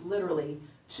means literally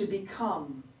to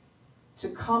become, to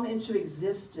come into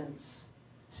existence,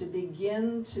 to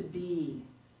begin to be,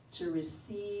 to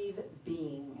receive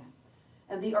being.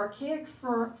 And the archaic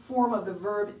form of the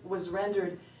verb was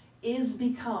rendered is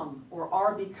become, or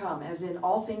are become, as in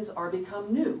all things are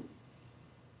become new.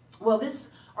 Well, this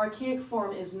archaic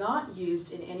form is not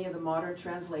used in any of the modern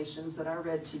translations that I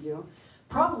read to you,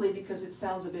 probably because it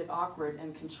sounds a bit awkward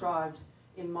and contrived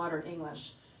in modern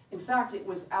English. In fact, it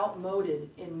was outmoded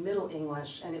in Middle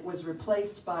English, and it was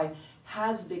replaced by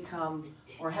has become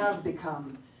or have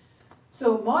become.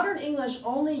 So modern English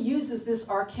only uses this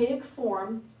archaic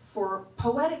form for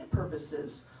poetic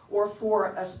purposes or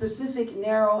for a specific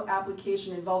narrow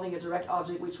application involving a direct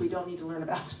object, which we don't need to learn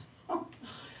about.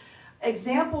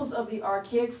 Examples of the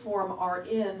archaic form are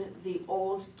in the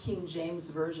Old King James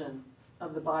Version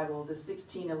of the Bible, the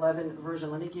 1611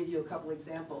 version. Let me give you a couple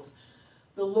examples.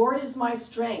 The Lord is my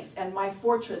strength and my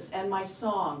fortress and my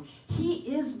song. He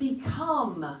is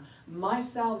become my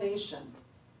salvation.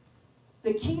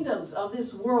 The kingdoms of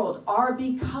this world are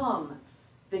become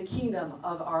the kingdom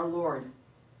of our Lord.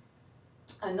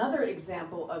 Another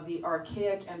example of the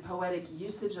archaic and poetic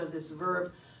usage of this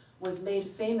verb was made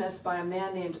famous by a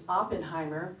man named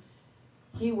Oppenheimer.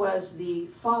 He was the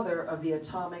father of the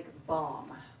atomic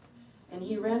bomb. And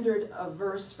he rendered a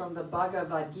verse from the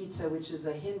Bhagavad Gita, which is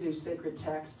a Hindu sacred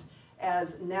text,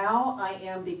 as, "Now I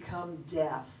am become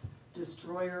death,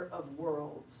 destroyer of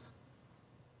worlds."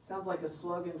 Sounds like a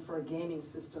slogan for a gaming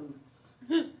system.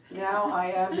 Now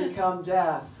I am become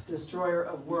death, destroyer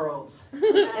of worlds.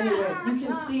 Anyway, you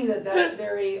can see that that's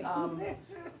very,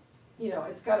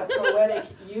 it's got a poetic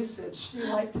usage. You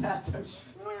like that, don't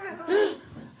you?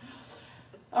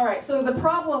 All right, so the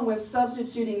problem with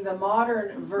substituting the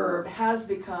modern verb has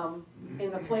become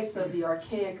in the place of the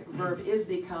archaic verb is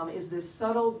become is this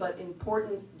subtle but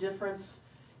important difference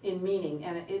in meaning.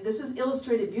 And this is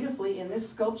illustrated beautifully in this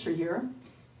sculpture here.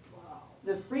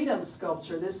 The Freedom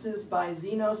Sculpture. This is by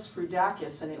Zenos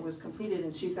Frudakis, and it was completed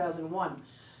in 2001.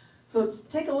 So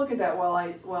take a look at that while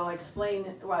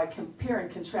I compare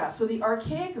and contrast. So the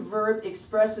archaic verb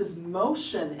expresses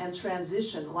motion and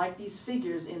transition, like these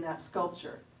figures in that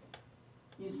sculpture.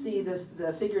 You see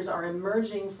the figures are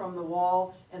emerging from the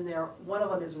wall, and one of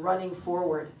them is running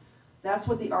forward. That's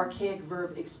what the archaic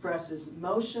verb expresses: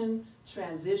 motion,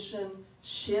 transition,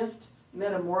 shift,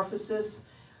 metamorphosis.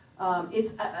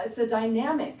 It's a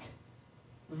dynamic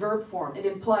verb form. It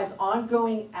implies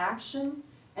ongoing action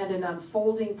and an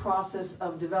unfolding process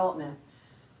of development.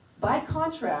 By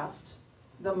contrast,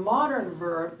 the modern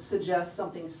verb suggests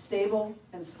something stable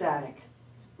and static,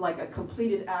 like a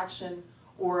completed action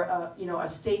or a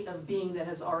state of being that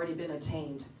has already been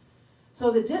attained. So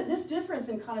this difference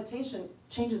in connotation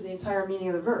changes the entire meaning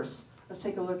of the verse. Let's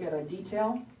take a look at a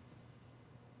detail.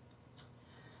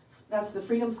 That's the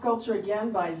Freedom Sculpture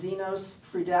again by Zenos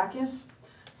Frudakis.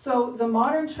 So the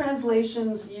modern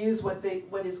translations use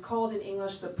what is called in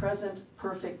English the present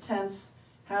perfect tense,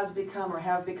 has become or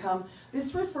have become.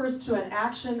 This refers to an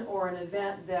action or an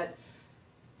event that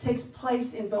takes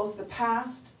place in both the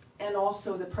past and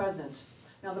also the present.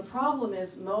 Now the problem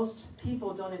is most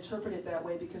people don't interpret it that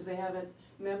way because they haven't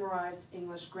memorized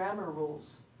English grammar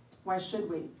rules. Why should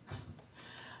we?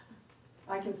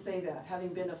 I can say that, having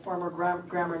been a former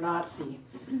grammar Nazi.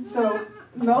 So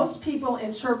most people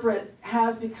interpret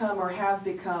has become or have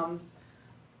become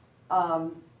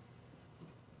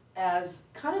as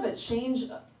kind of a change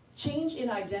in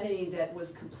identity that was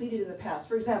completed in the past.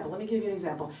 For example, let me give you an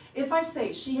example. If I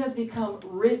say she has become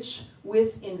rich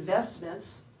with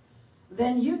investments,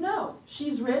 then you know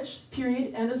she's rich,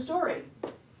 period, end of story.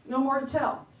 No more to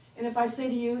tell. And if I say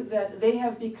to you that they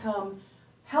have become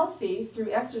healthy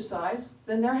through exercise,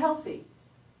 then they're healthy,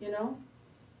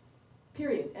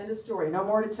 period, end of story, no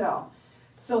more to tell.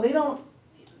 So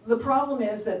the problem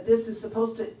is that this is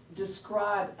supposed to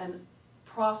describe a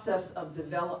process of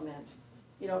development.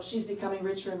 She's becoming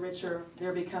richer and richer,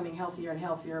 they're becoming healthier and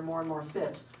healthier, more and more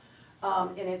fit.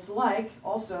 And it's like,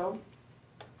 also,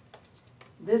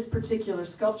 this particular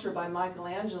sculpture by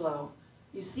Michelangelo.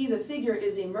 You see the figure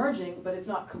is emerging, but it's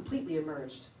not completely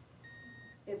emerged.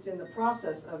 It's in the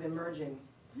process of emerging.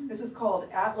 This is called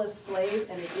Atlas Slave,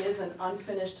 and it is an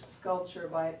unfinished sculpture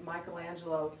by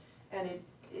Michelangelo. And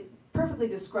it perfectly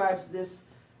describes this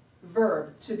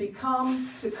verb, to become,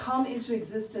 to come into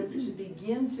existence, to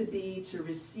begin to be, to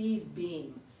receive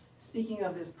being. Speaking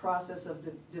of this process of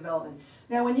development.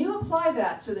 Now, when you apply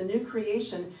that to the new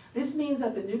creation, this means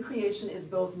that the new creation is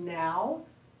both now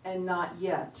and not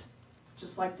yet.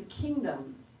 Just like the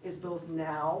kingdom is both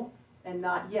now and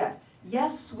not yet.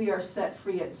 Yes, we are set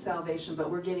free at salvation, but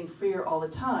we're getting freer all the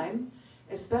time,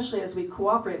 especially as we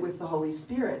cooperate with the Holy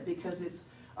Spirit, because it's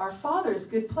our Father's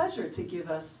good pleasure to give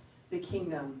us the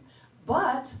kingdom.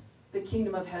 But the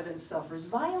kingdom of heaven suffers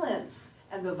violence,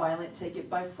 and the violent take it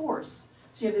by force.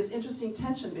 So you have this interesting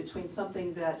tension between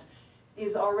something that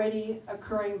is already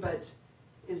occurring but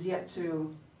is yet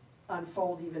to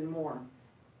unfold even more.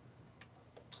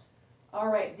 All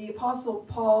right, the Apostle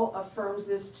Paul affirms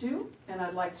this too, and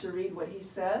I'd like to read what he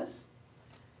says.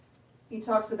 He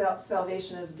talks about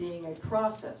salvation as being a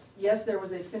process. Yes, there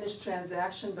was a finished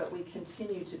transaction, but we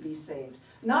continue to be saved.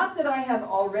 Not that I have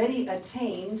already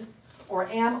attained, or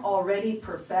am already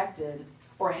perfected,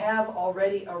 or have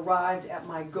already arrived at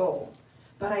my goal,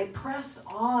 but I press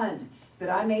on that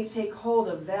I may take hold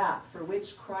of that for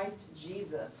which Christ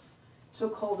Jesus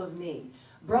took hold of me.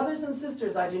 Brothers and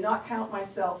sisters, I do not count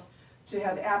myself to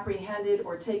have apprehended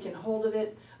or taken hold of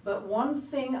it, but one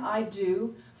thing I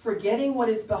do, forgetting what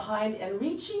is behind and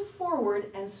reaching forward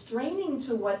and straining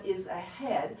to what is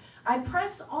ahead, I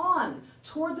press on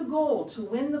toward the goal to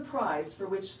win the prize for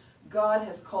which God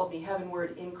has called me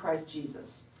heavenward in Christ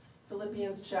Jesus.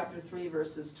 Philippians chapter 3,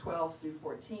 verses 12 through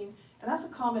 14. And that's a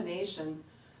combination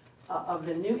of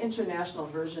the New International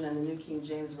Version and the New King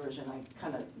James Version. I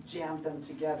kind of jammed them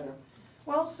together.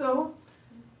 Well, so,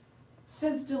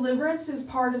 since deliverance is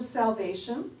part of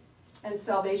salvation, and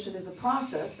salvation is a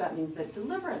process, that means that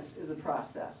deliverance is a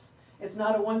process. It's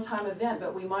not a one-time event,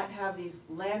 but we might have these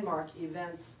landmark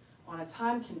events on a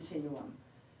time continuum.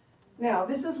 Now,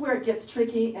 this is where it gets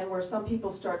tricky and where some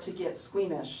people start to get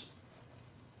squeamish.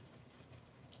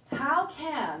 How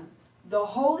can the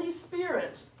Holy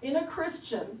Spirit in a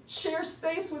Christian share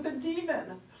space with a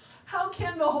demon? How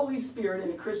can the Holy Spirit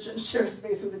in a Christian share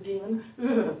space with a demon?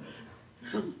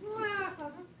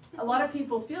 A lot of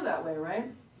people feel that way,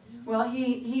 right? Well,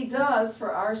 he does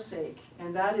for our sake,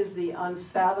 and that is the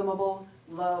unfathomable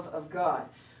love of God.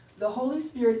 The Holy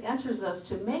Spirit enters us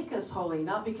to make us holy,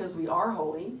 not because we are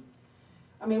holy.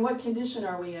 I mean, what condition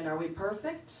are we in? Are we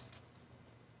perfect?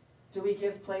 Do we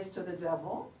give place to the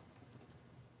devil?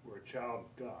 We're a child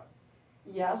of God.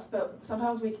 Yes, but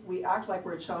sometimes we act like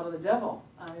we're a child of the devil.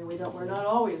 I mean, we're not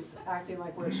always acting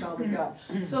like we're a child of God.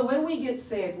 So when we get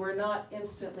saved, we're not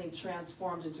instantly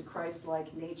transformed into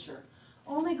Christ-like nature.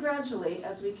 Only gradually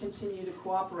as we continue to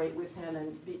cooperate with Him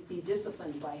and be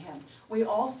disciplined by Him. We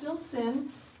all still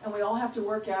sin, and we all have to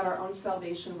work out our own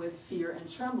salvation with fear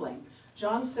and trembling.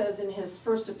 John says in his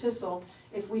first epistle,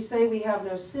 if we say we have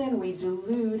no sin, we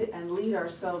delude and lead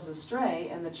ourselves astray,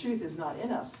 and the truth is not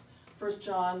in us. 1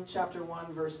 John chapter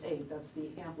 1, verse 8, that's the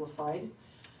Amplified.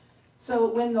 So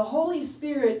when the Holy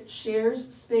Spirit shares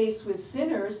space with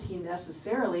sinners, He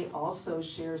necessarily also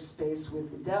shares space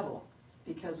with the devil,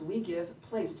 because we give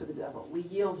place to the devil. We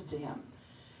yield to him.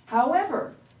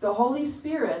 However, the Holy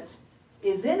Spirit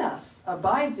is in us,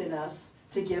 abides in us,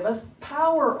 to give us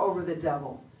power over the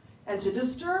devil, and to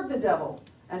disturb the devil,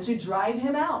 and to drive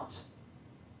him out.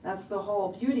 That's the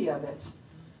whole beauty of it.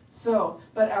 So,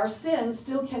 but our sin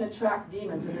still can attract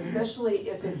demons, and especially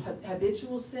if it's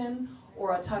habitual sin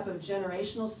or a type of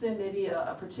generational sin, maybe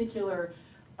a particular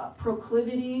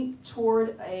proclivity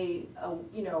toward a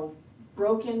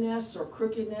brokenness or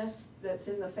crookedness that's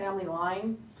in the family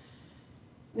line.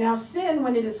 Now, sin,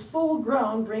 when it is full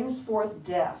grown, brings forth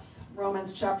death.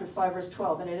 Romans chapter 5, verse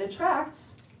 12. And it attracts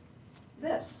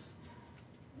this.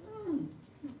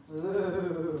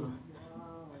 Ooh.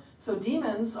 So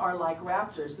demons are like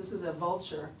raptors. This is a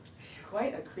vulture.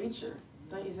 Quite a creature,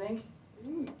 don't you think?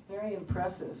 Very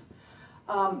impressive.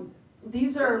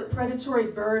 These are predatory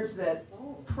birds that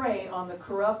prey on the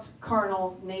corrupt,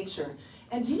 carnal nature.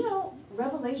 And do you know,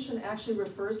 Revelation actually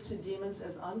refers to demons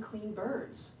as unclean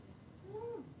birds.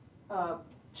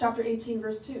 Chapter 18,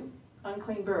 verse 2,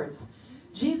 unclean birds.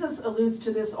 Jesus alludes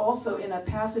to this also in a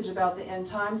passage about the end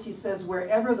times. He says,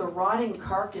 wherever the rotting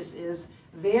carcass is,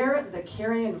 there the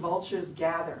carrion vultures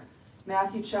gather.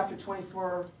 Matthew chapter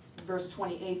 24, verse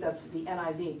 28, that's the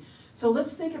NIV. So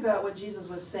let's think about what Jesus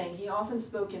was saying. He often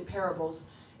spoke in parables.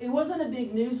 It wasn't a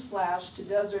big news flash to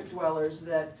desert dwellers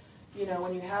that,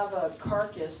 when you have a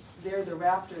carcass, there the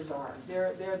raptors are.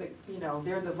 There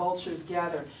the vultures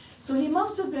gather. So he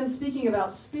must have been speaking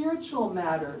about spiritual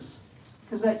matters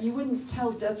because that you wouldn't tell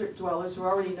desert dwellers who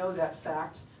already know that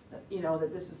fact, that,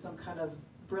 that this is some kind of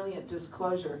brilliant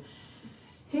disclosure.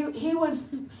 He was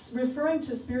referring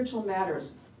to spiritual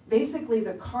matters. Basically,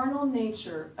 the carnal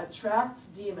nature attracts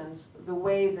demons the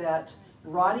way that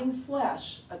rotting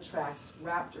flesh attracts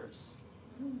raptors.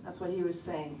 That's what he was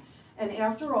saying. And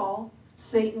after all,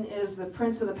 Satan is the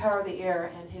prince of the power of the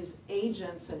air, and his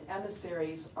agents and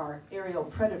emissaries are aerial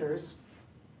predators.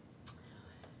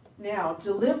 Now,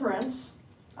 deliverance,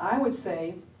 I would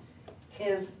say,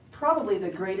 is probably the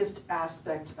greatest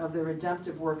aspect of the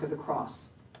redemptive work of the cross.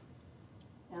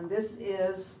 And this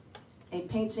is a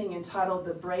painting entitled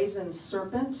The Brazen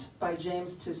Serpent by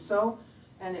James Tissot,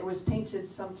 and it was painted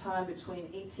sometime between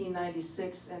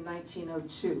 1896 and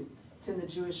 1902. It's in the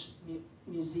Jewish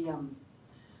Museum.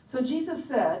 So Jesus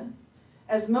said,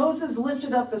 "As Moses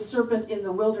lifted up the serpent in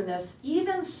the wilderness,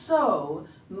 even so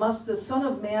must the Son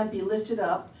of Man be lifted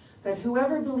up, that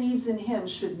whoever believes in him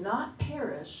should not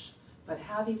perish, but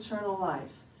have eternal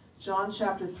life." John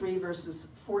chapter 3, verses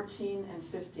 14 and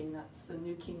 15. That's the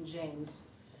New King James.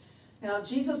 Now,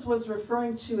 Jesus was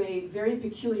referring to a very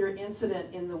peculiar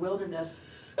incident in the wilderness,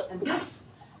 and this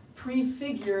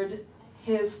prefigured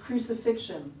his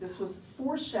crucifixion. This was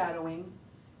foreshadowing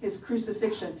his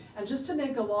crucifixion. And just to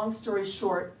make a long story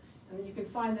short, and you can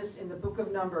find this in the book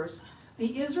of Numbers,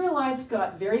 the Israelites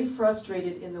got very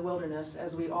frustrated in the wilderness,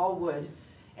 as we all would,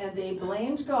 and they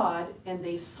blamed God, and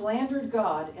they slandered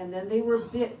God, and then they were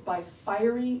bit by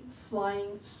fiery,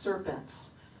 flying serpents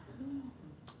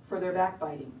for their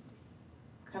backbiting.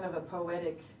 Kind of a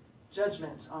poetic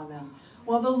judgment on them.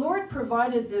 Well, the Lord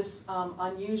provided this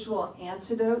unusual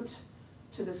antidote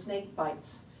to the snake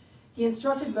bites. He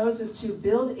instructed Moses to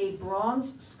build a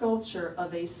bronze sculpture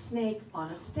of a snake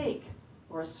on a stake,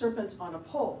 or a serpent on a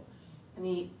pole. And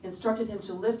he instructed him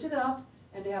to lift it up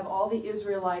and to have all the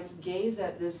Israelites gaze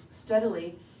at this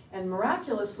steadily, and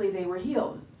miraculously they were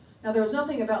healed. Now, there was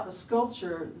nothing about the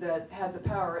sculpture that had the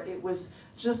power. It was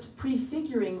just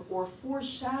prefiguring or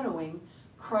foreshadowing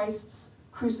Christ's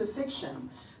crucifixion.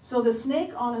 So the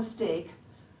snake on a stake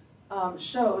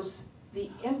shows the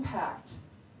impact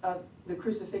of the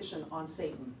crucifixion on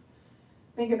Satan.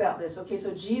 Think about this. Okay,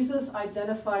 so Jesus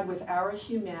identified with our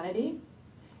humanity,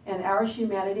 and our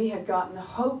humanity had gotten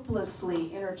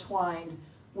hopelessly intertwined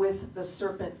with the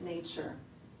serpent nature.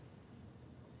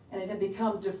 And it had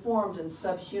become deformed and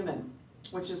subhuman,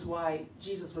 which is why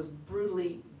Jesus was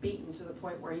brutally beaten to the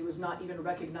point where he was not even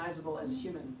recognizable as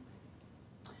human.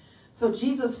 So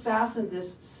Jesus fastened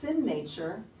this sin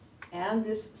nature and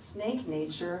this snake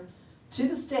nature to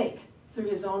the stake through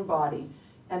his own body,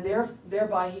 and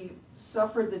thereby he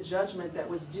suffered the judgment that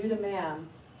was due to man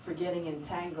for getting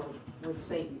entangled with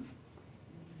Satan.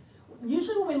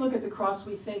 Usually when we look at the cross,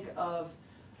 we think of,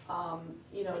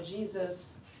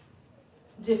 Jesus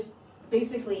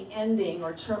basically ending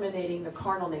or terminating the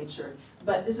carnal nature.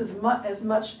 But this is as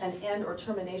much an end or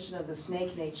termination of the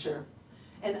snake nature.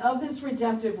 And of this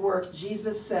redemptive work,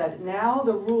 Jesus said, "Now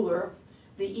the ruler,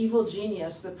 the evil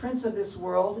genius, the prince of this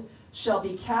world, shall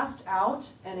be cast out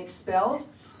and expelled.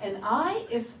 And I,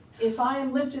 if I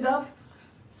am lifted up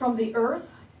from the earth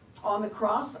on the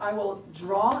cross, I will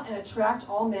draw and attract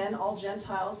all men, all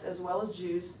Gentiles, as well as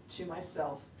Jews, to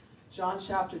myself." John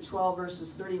chapter 12,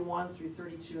 verses 31 through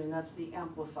 32, and that's the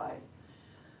Amplified.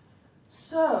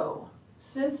 So,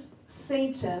 since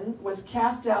Satan was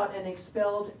cast out and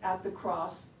expelled at the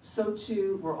cross, so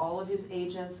too were all of his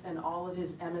agents and all of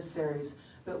his emissaries.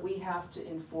 But we have to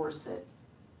enforce it.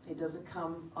 It doesn't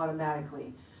come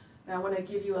automatically. Now, I want to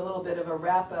give you a little bit of a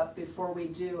wrap-up before we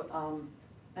do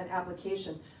an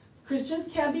application. Christians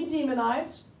can be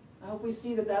demonized. I hope we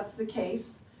see that that's the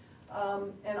case.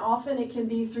 And often it can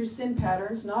be through sin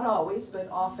patterns, not always, but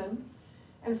often.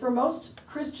 And for most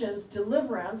Christians,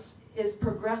 deliverance is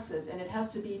progressive, and it has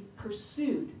to be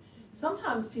pursued.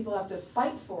 Sometimes people have to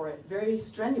fight for it very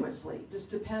strenuously. It just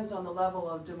depends on the level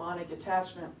of demonic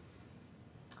attachment.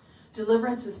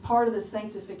 Deliverance is part of the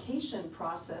sanctification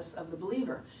process of the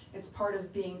believer. It's part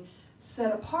of being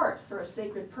set apart for a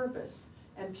sacred purpose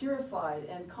and purified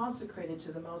and consecrated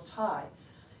to the Most High.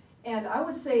 And I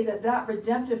would say that that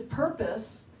redemptive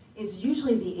purpose is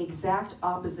usually the exact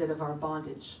opposite of our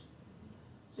bondage.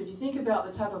 So if you think about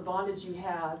the type of bondage you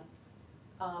had,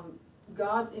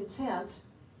 God's intent,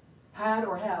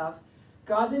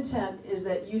 God's intent is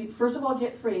that you, first of all,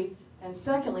 get free, and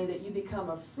secondly, that you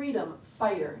become a freedom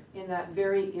fighter in that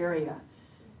very area.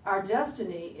 Our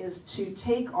destiny is to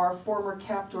take our former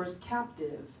captors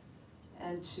captive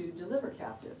and to deliver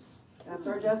captives. That's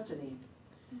our destiny.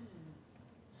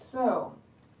 So,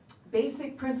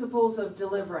 basic principles of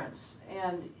deliverance.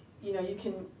 And, you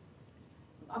can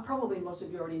probably most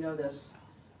of you already know this.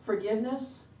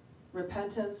 Forgiveness,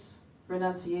 repentance,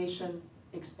 renunciation,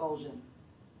 expulsion.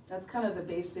 That's kind of the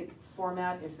basic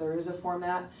format, if there is a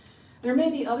format. There may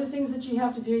be other things that you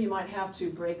have to do. You might have to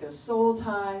break a soul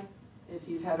tie. If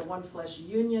you've had a one-flesh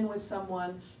union with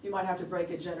someone, you might have to break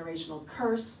a generational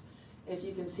curse. If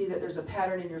you can see that there's a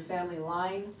pattern in your family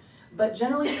line. But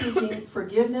generally speaking,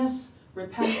 forgiveness,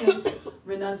 repentance,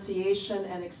 renunciation,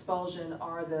 and expulsion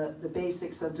are the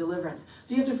basics of deliverance.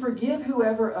 So you have to forgive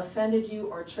whoever offended you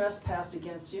or trespassed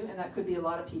against you, and that could be a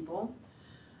lot of people.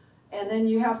 And then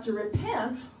you have to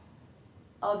repent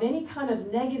of any kind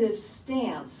of negative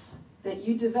stance that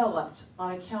you developed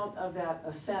on account of that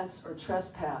offense or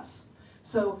trespass.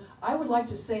 So I would like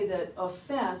to say that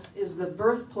offense is the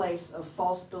birthplace of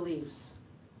false beliefs.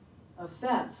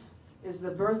 Offense is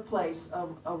the birthplace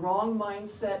of a wrong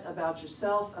mindset about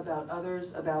yourself, about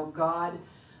others, about God.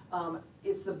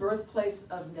 It's the birthplace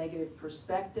of negative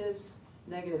perspectives,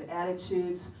 negative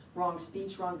attitudes, wrong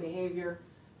speech, wrong behavior.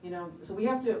 So we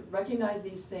have to recognize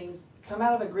these things, come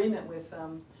out of agreement with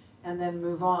them, and then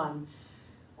move on.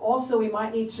 Also, we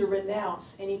might need to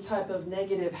renounce any type of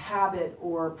negative habit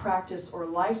or practice or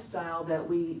lifestyle that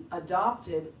we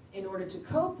adopted in order to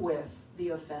cope with the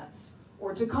offense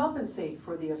or to compensate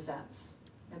for the offense.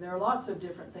 And there are lots of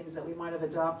different things that we might have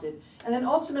adopted. And then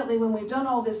ultimately, when we've done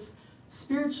all this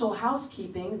spiritual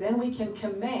housekeeping, then we can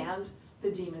command the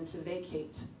demon to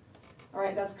vacate. All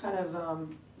right, that's kind of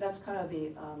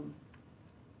the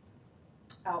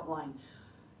outline.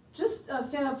 Just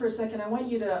stand up for a second. I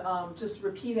want you to just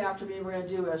repeat after me. We're going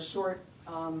to do a short,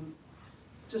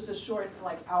 just a short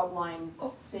like outline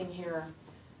thing here.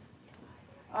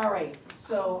 All right.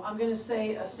 So I'm going to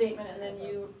say a statement, and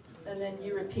then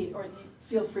you repeat, or you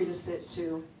feel free to sit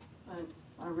too.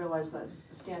 I realize that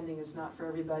standing is not for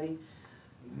everybody,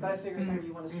 but I figure some of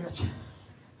you want to stretch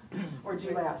or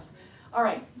do laps. All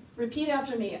right. Repeat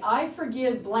after me. I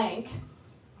forgive blank.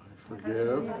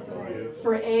 Forgive.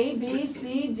 For A, B,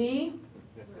 C, D.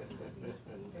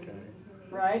 Okay.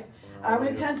 Right? I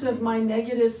repent of my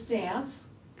negative stance.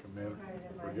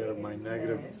 Forgive my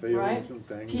negative feelings Right? and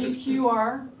things. P, Q,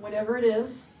 R, whatever it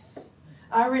is.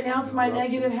 I renounce my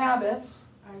negative habits.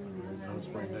 I renounce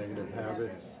my negative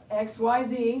habits. X, Y,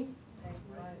 Z.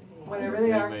 Whatever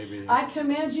they are. I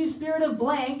command you, spirit of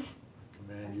blank.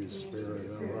 Command you, spirit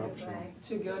of interruption.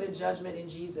 To go to judgment in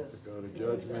Jesus. To go to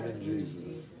judgment in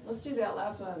Jesus. Let's do that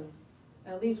last one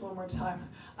at least one more time.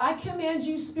 I command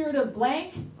you, spirit of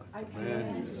blank. I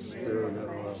command you, spirit of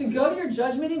interruption. To go to your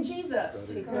judgment in Jesus.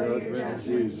 To go to your judgment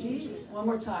in Jesus. One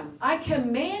more time. I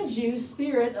command you,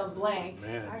 spirit of blank.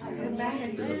 I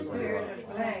command you, spirit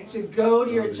of blank. To go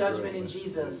to your judgment in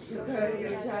Jesus. To go to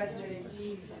your judgment in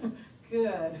Jesus.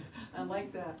 Good. I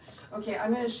like that. Okay,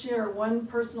 I'm going to share one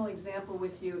personal example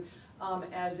with you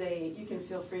you can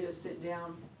feel free to sit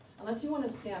down. Unless you want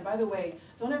to stand. By the way,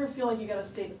 don't ever feel like you got to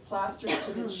stay plastered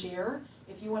to the chair.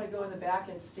 If you want to go in the back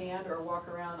and stand or walk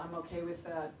around, I'm okay with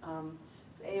that.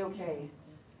 It's A-okay.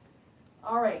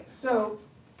 All right, so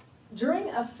during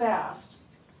a fast,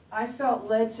 I felt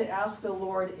led to ask the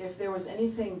Lord if there was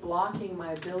anything blocking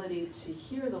my ability to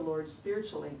hear the Lord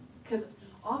spiritually. Because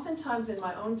oftentimes in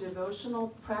my own devotional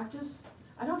practice,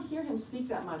 I don't hear him speak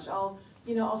that much. I'll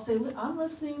say, I'm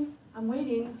listening, I'm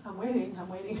waiting,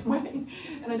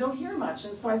 and I don't hear much.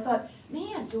 And so I thought,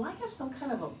 man, do I have some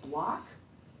kind of a block?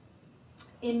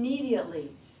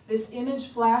 Immediately, this image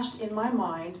flashed in my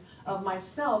mind of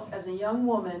myself as a young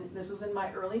woman. This was in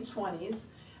my early 20s,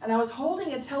 and I was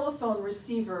holding a telephone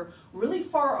receiver really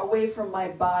far away from my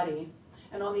body,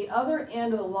 and on the other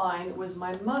end of the line was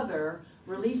my mother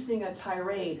releasing a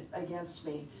tirade against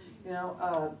me.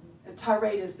 A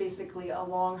tirade is basically a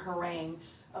long harangue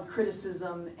of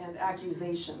criticism and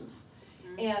accusations.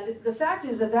 And the fact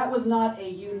is that was not a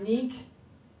unique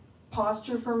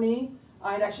posture for me.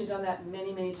 I had actually done that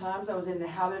many, many times. I was in the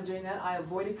habit of doing that. I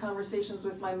avoided conversations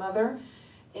with my mother.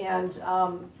 And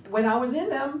when I was in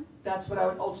them, that's what I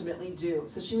would ultimately do.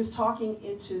 So she was talking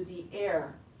into the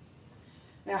air.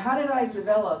 Now, how did I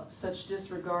develop such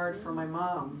disregard for my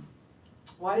mom?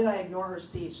 Why did I ignore her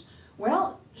speech?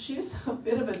 Well, she's a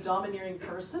bit of a domineering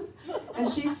person,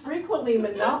 and she frequently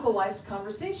monopolized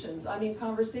conversations. I mean,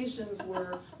 conversations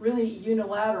were really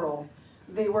unilateral.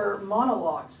 They were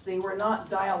monologues. They were not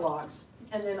dialogues.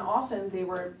 And then often they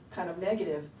were kind of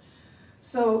negative.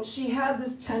 So she had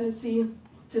this tendency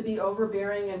to be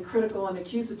overbearing and critical and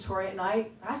accusatory, and I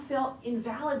felt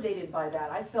invalidated by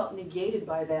that. I felt negated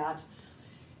by that.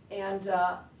 And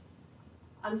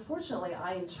unfortunately,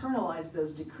 I internalized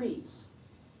those decrees.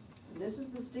 And this is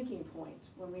the sticking point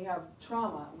when we have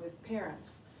trauma with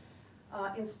parents.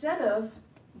 Instead of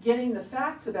getting the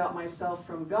facts about myself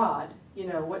from God,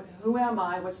 who am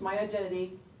I, what's my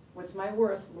identity, what's my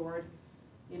worth, Lord,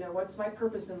 what's my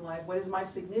purpose in life, what is my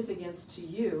significance to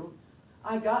you,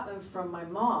 I got them from my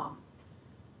mom.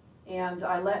 And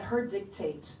I let her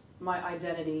dictate my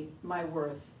identity, my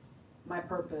worth, my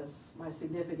purpose, my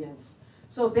significance.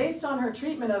 So based on her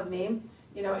treatment of me,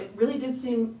 it really did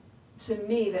seem to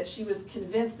me that she was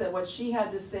convinced that what she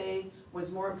had to say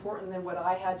was more important than what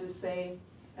I had to say,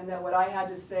 and that what I had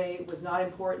to say was not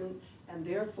important, and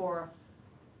therefore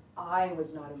I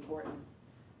was not important.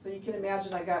 So you can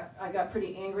imagine I got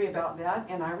pretty angry about that,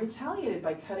 and I retaliated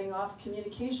by cutting off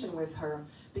communication with her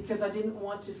because I didn't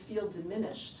want to feel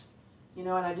diminished, and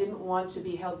I didn't want to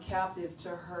be held captive to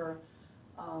her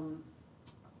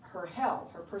hell,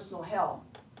 her personal hell.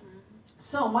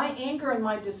 So my anger and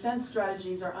my defense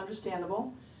strategies are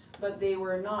understandable, but they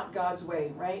were not God's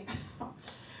way, right?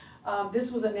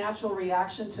 This was a natural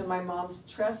reaction to my mom's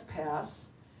trespass,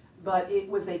 but it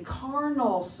was a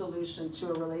carnal solution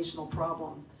to a relational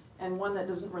problem, and one that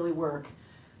doesn't really work.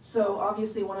 So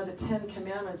obviously one of the 10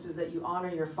 commandments is that you honor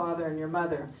your father and your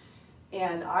mother.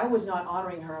 And I was not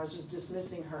honoring her, I was just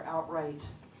dismissing her outright.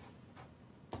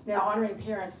 Now, honoring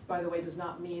parents, by the way, does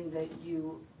not mean that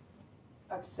you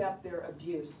accept their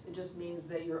abuse. It just means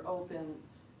that you're open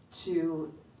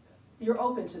to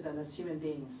them as human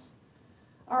beings.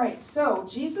 All right, so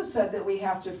Jesus said that we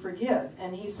have to forgive,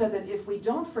 and he said that if we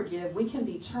don't forgive, we can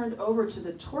be turned over to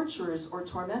the torturers or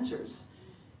tormentors.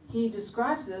 He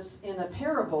describes this in a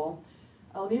parable.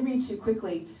 Let me read to you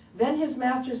quickly. Then his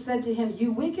master said to him,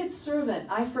 "You wicked servant,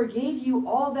 I forgave you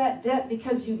all that debt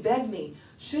because you begged me.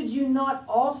 Should you not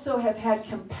also have had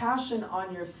compassion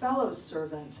on your fellow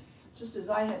servant, just as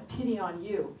I had pity on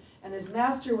you?" And his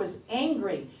master was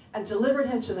angry and delivered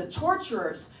him to the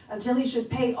torturers until he should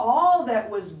pay all that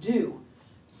was due.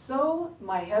 So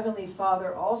my heavenly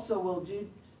Father also will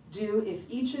do if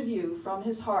each of you from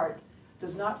his heart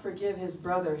does not forgive his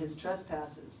brother his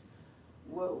trespasses.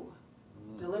 Whoa.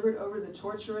 Delivered over the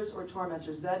torturers or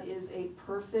tormentors. That is a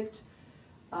perfect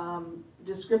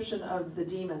description of the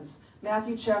demons.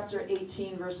 Matthew chapter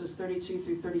 18, verses 32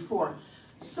 through 34.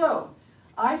 So,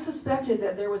 I suspected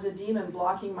that there was a demon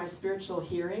blocking my spiritual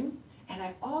hearing, and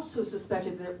I also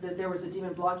suspected that there was a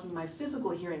demon blocking my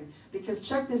physical hearing. Because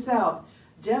check this out.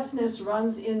 Deafness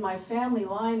runs in my family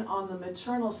line on the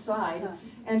maternal side,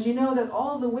 and you know that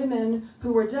all the women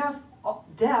who were deaf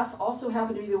also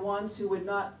happen to be the ones who would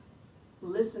not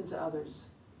listen to others.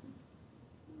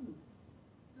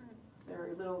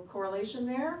 Very little correlation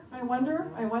there, I wonder.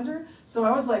 So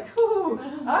I was like, ooh,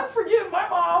 I forgive my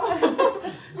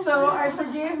mom. So I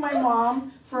forgave my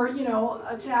mom for,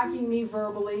 attacking me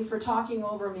verbally, for talking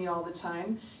over me all the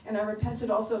time. And I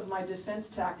repented also of my defense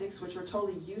tactics, which were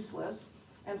totally useless,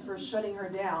 and for shutting her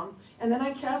down. And then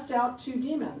I cast out 2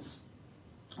 demons.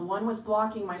 One was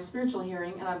blocking my spiritual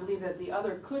hearing, and I believe that the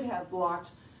other could have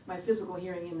blocked my physical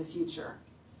hearing in the future.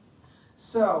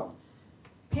 So,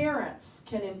 parents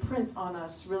can imprint on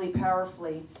us really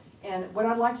powerfully. And what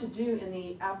I'd like to do in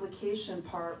the application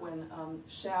part when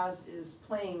Shaz is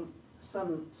playing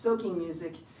some soaking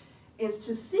music is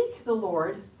to seek the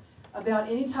Lord about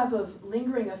any type of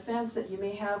lingering offense that you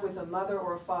may have with a mother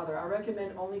or a father. I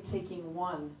recommend only taking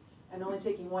one, and only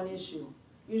taking one issue.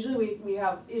 Usually we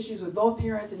have issues with both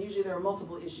parents, and usually there are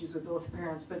multiple issues with both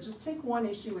parents, but just take one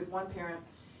issue with one parent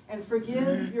and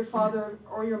forgive your father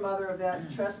or your mother of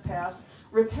that trespass.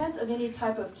 Repent of any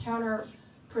type of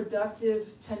counterproductive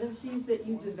tendencies that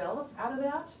you develop out of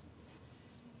that.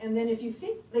 And then if you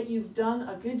think that you've done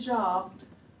a good job,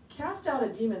 cast out a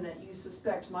demon that you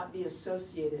suspect might be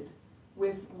associated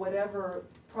with whatever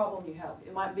problem you have.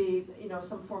 It might be,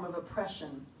 some form of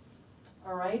oppression.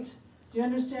 All right? Do you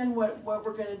understand what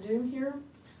we're going to do here?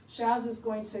 Shaz is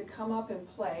going to come up and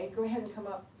play. Go ahead and come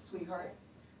up, sweetheart.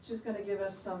 She's going to give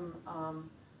us some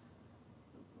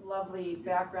lovely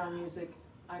background music.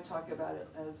 I talk about it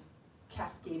as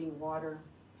cascading water.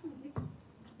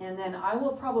 And then I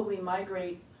will probably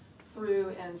migrate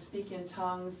through and speak in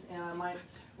tongues, and I might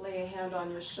lay a hand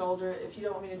on your shoulder. If you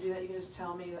don't want me to do that, you can just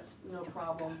tell me. That's no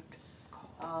problem.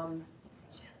 And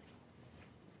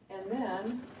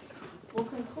then we'll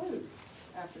conclude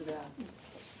after that.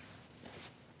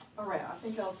 All right, I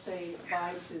think I'll say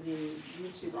bye to the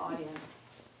YouTube audience.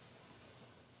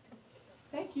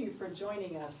 Thank you for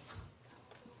joining us.